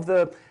all of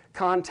the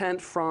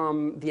content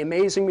from the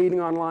amazing meeting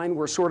online.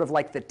 We're sort of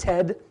like the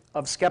TED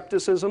of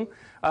skepticism.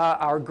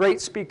 Our great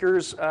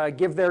speakers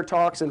give their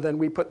talks, and then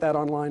we put that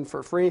online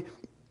for free.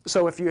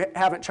 So if you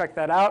haven't checked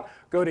that out,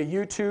 go to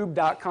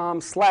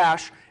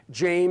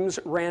youtube.com/James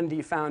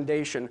Randi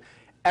Foundation.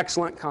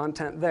 Excellent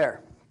content there.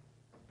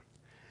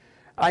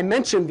 I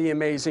mentioned the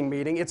amazing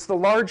meeting. It's the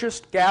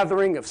largest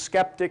gathering of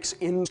skeptics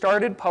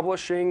started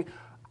publishing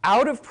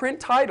out-of-print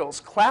titles,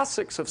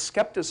 classics of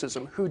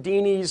skepticism.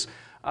 Houdini's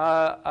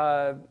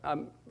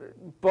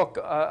book,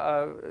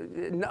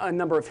 a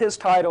number of his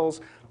titles.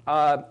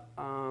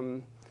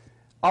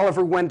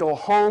 Oliver Wendell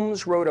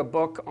Holmes wrote a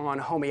book on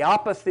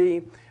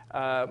homeopathy.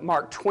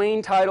 Mark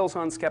Twain titles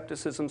on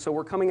skepticism. So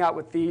we're coming out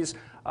with these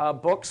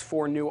books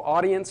for new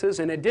audiences.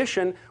 In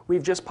addition,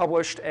 we've just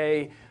published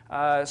a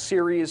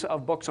series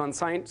of books on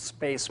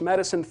science-based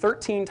medicine,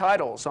 13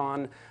 titles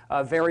on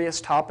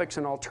various topics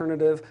in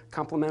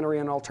complementary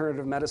and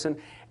alternative medicine.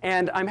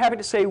 And I'm happy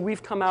to say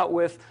we've come out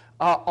with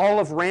all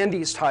of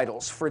Randy's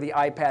titles for the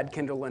iPad,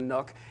 Kindle, and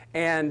Nook.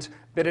 And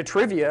bit of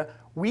trivia,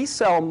 we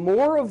sell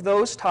more of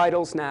those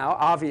titles now,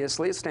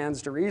 obviously, it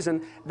stands to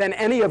reason, than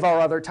any of our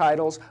other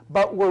titles,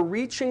 but we're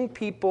reaching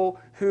people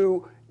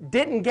who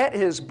didn't get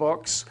his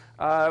books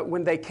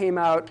when they came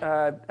out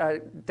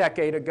a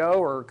decade ago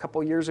or a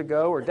couple years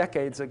ago or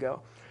decades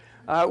ago.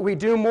 We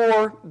do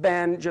more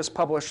than just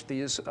publish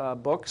these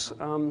books.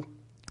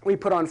 We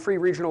put on free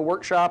regional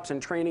workshops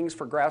and trainings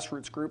for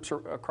grassroots groups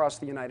across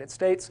the United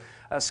States.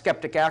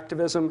 Skeptic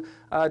activism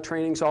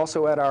trainings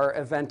also at our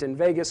event in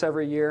Vegas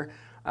every year.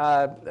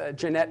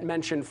 Jeanette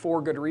mentioned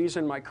For Good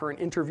Reason, my current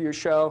interview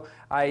show.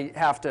 I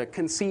have to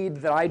concede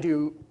that I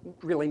do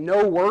really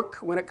no work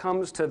when it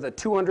comes to the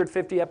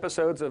 250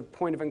 episodes of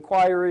Point of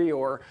Inquiry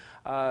or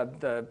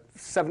the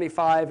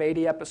 75,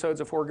 80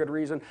 episodes of For Good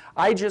Reason.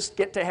 I just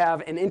get to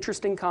have an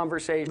interesting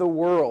conversation. The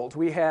world.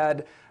 We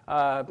had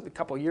a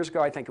couple of years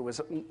ago, I think it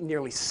was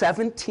nearly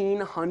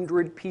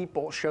 1,700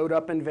 people showed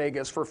up in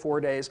Vegas for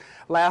 4 days.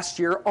 Last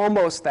year,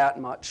 almost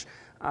that much.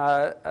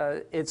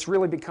 It's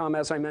really become,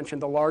 as I mentioned,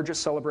 the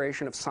largest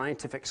celebration of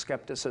scientific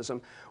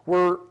skepticism.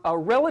 We're a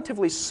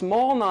relatively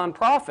small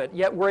nonprofit,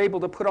 yet we're able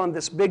to put on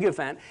this big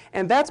event,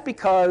 and that's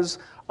because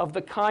of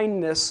the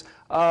kindness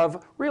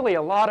of really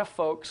a lot of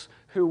folks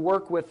who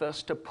work with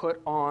us to put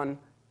on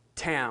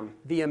TAM,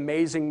 the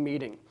Amazing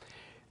Meeting.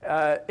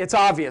 It's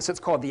obvious, it's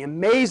called the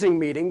Amazing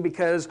Meeting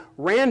because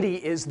Randy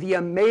is the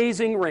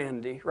amazing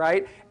Randy,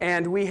 right?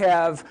 And we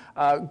have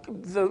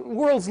the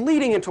world's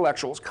leading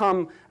intellectuals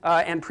come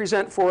and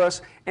present for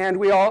us, and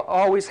we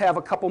always have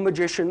a couple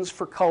magicians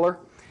for color.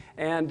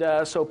 And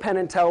so Penn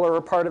and Teller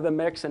are part of the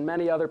mix, and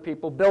many other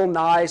people. Bill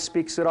Nye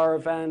speaks at our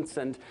events,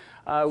 and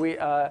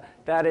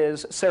that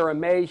is Sarah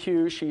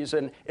Mayhew. She's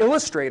an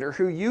illustrator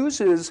who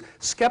uses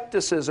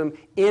skepticism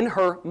in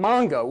her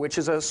manga, which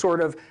is a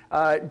sort of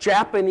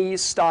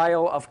Japanese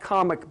style of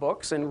comic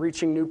books, and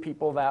reaching new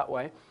people that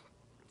way.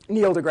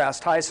 Neil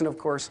deGrasse Tyson, of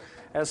course,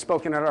 has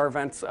spoken at our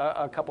events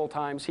a couple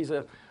times. He's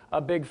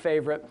a big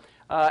favorite.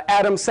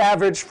 Adam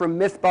Savage from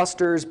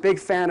Mythbusters, big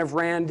fan of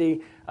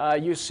Randy.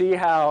 You see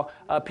how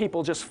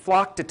people just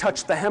flock to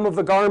touch the hem of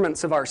the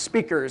garments of our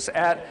speakers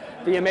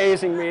at the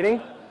Amazing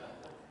Meeting.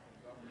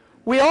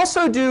 We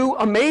also do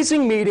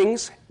amazing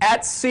meetings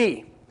at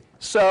sea.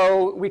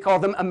 So we call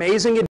them amazing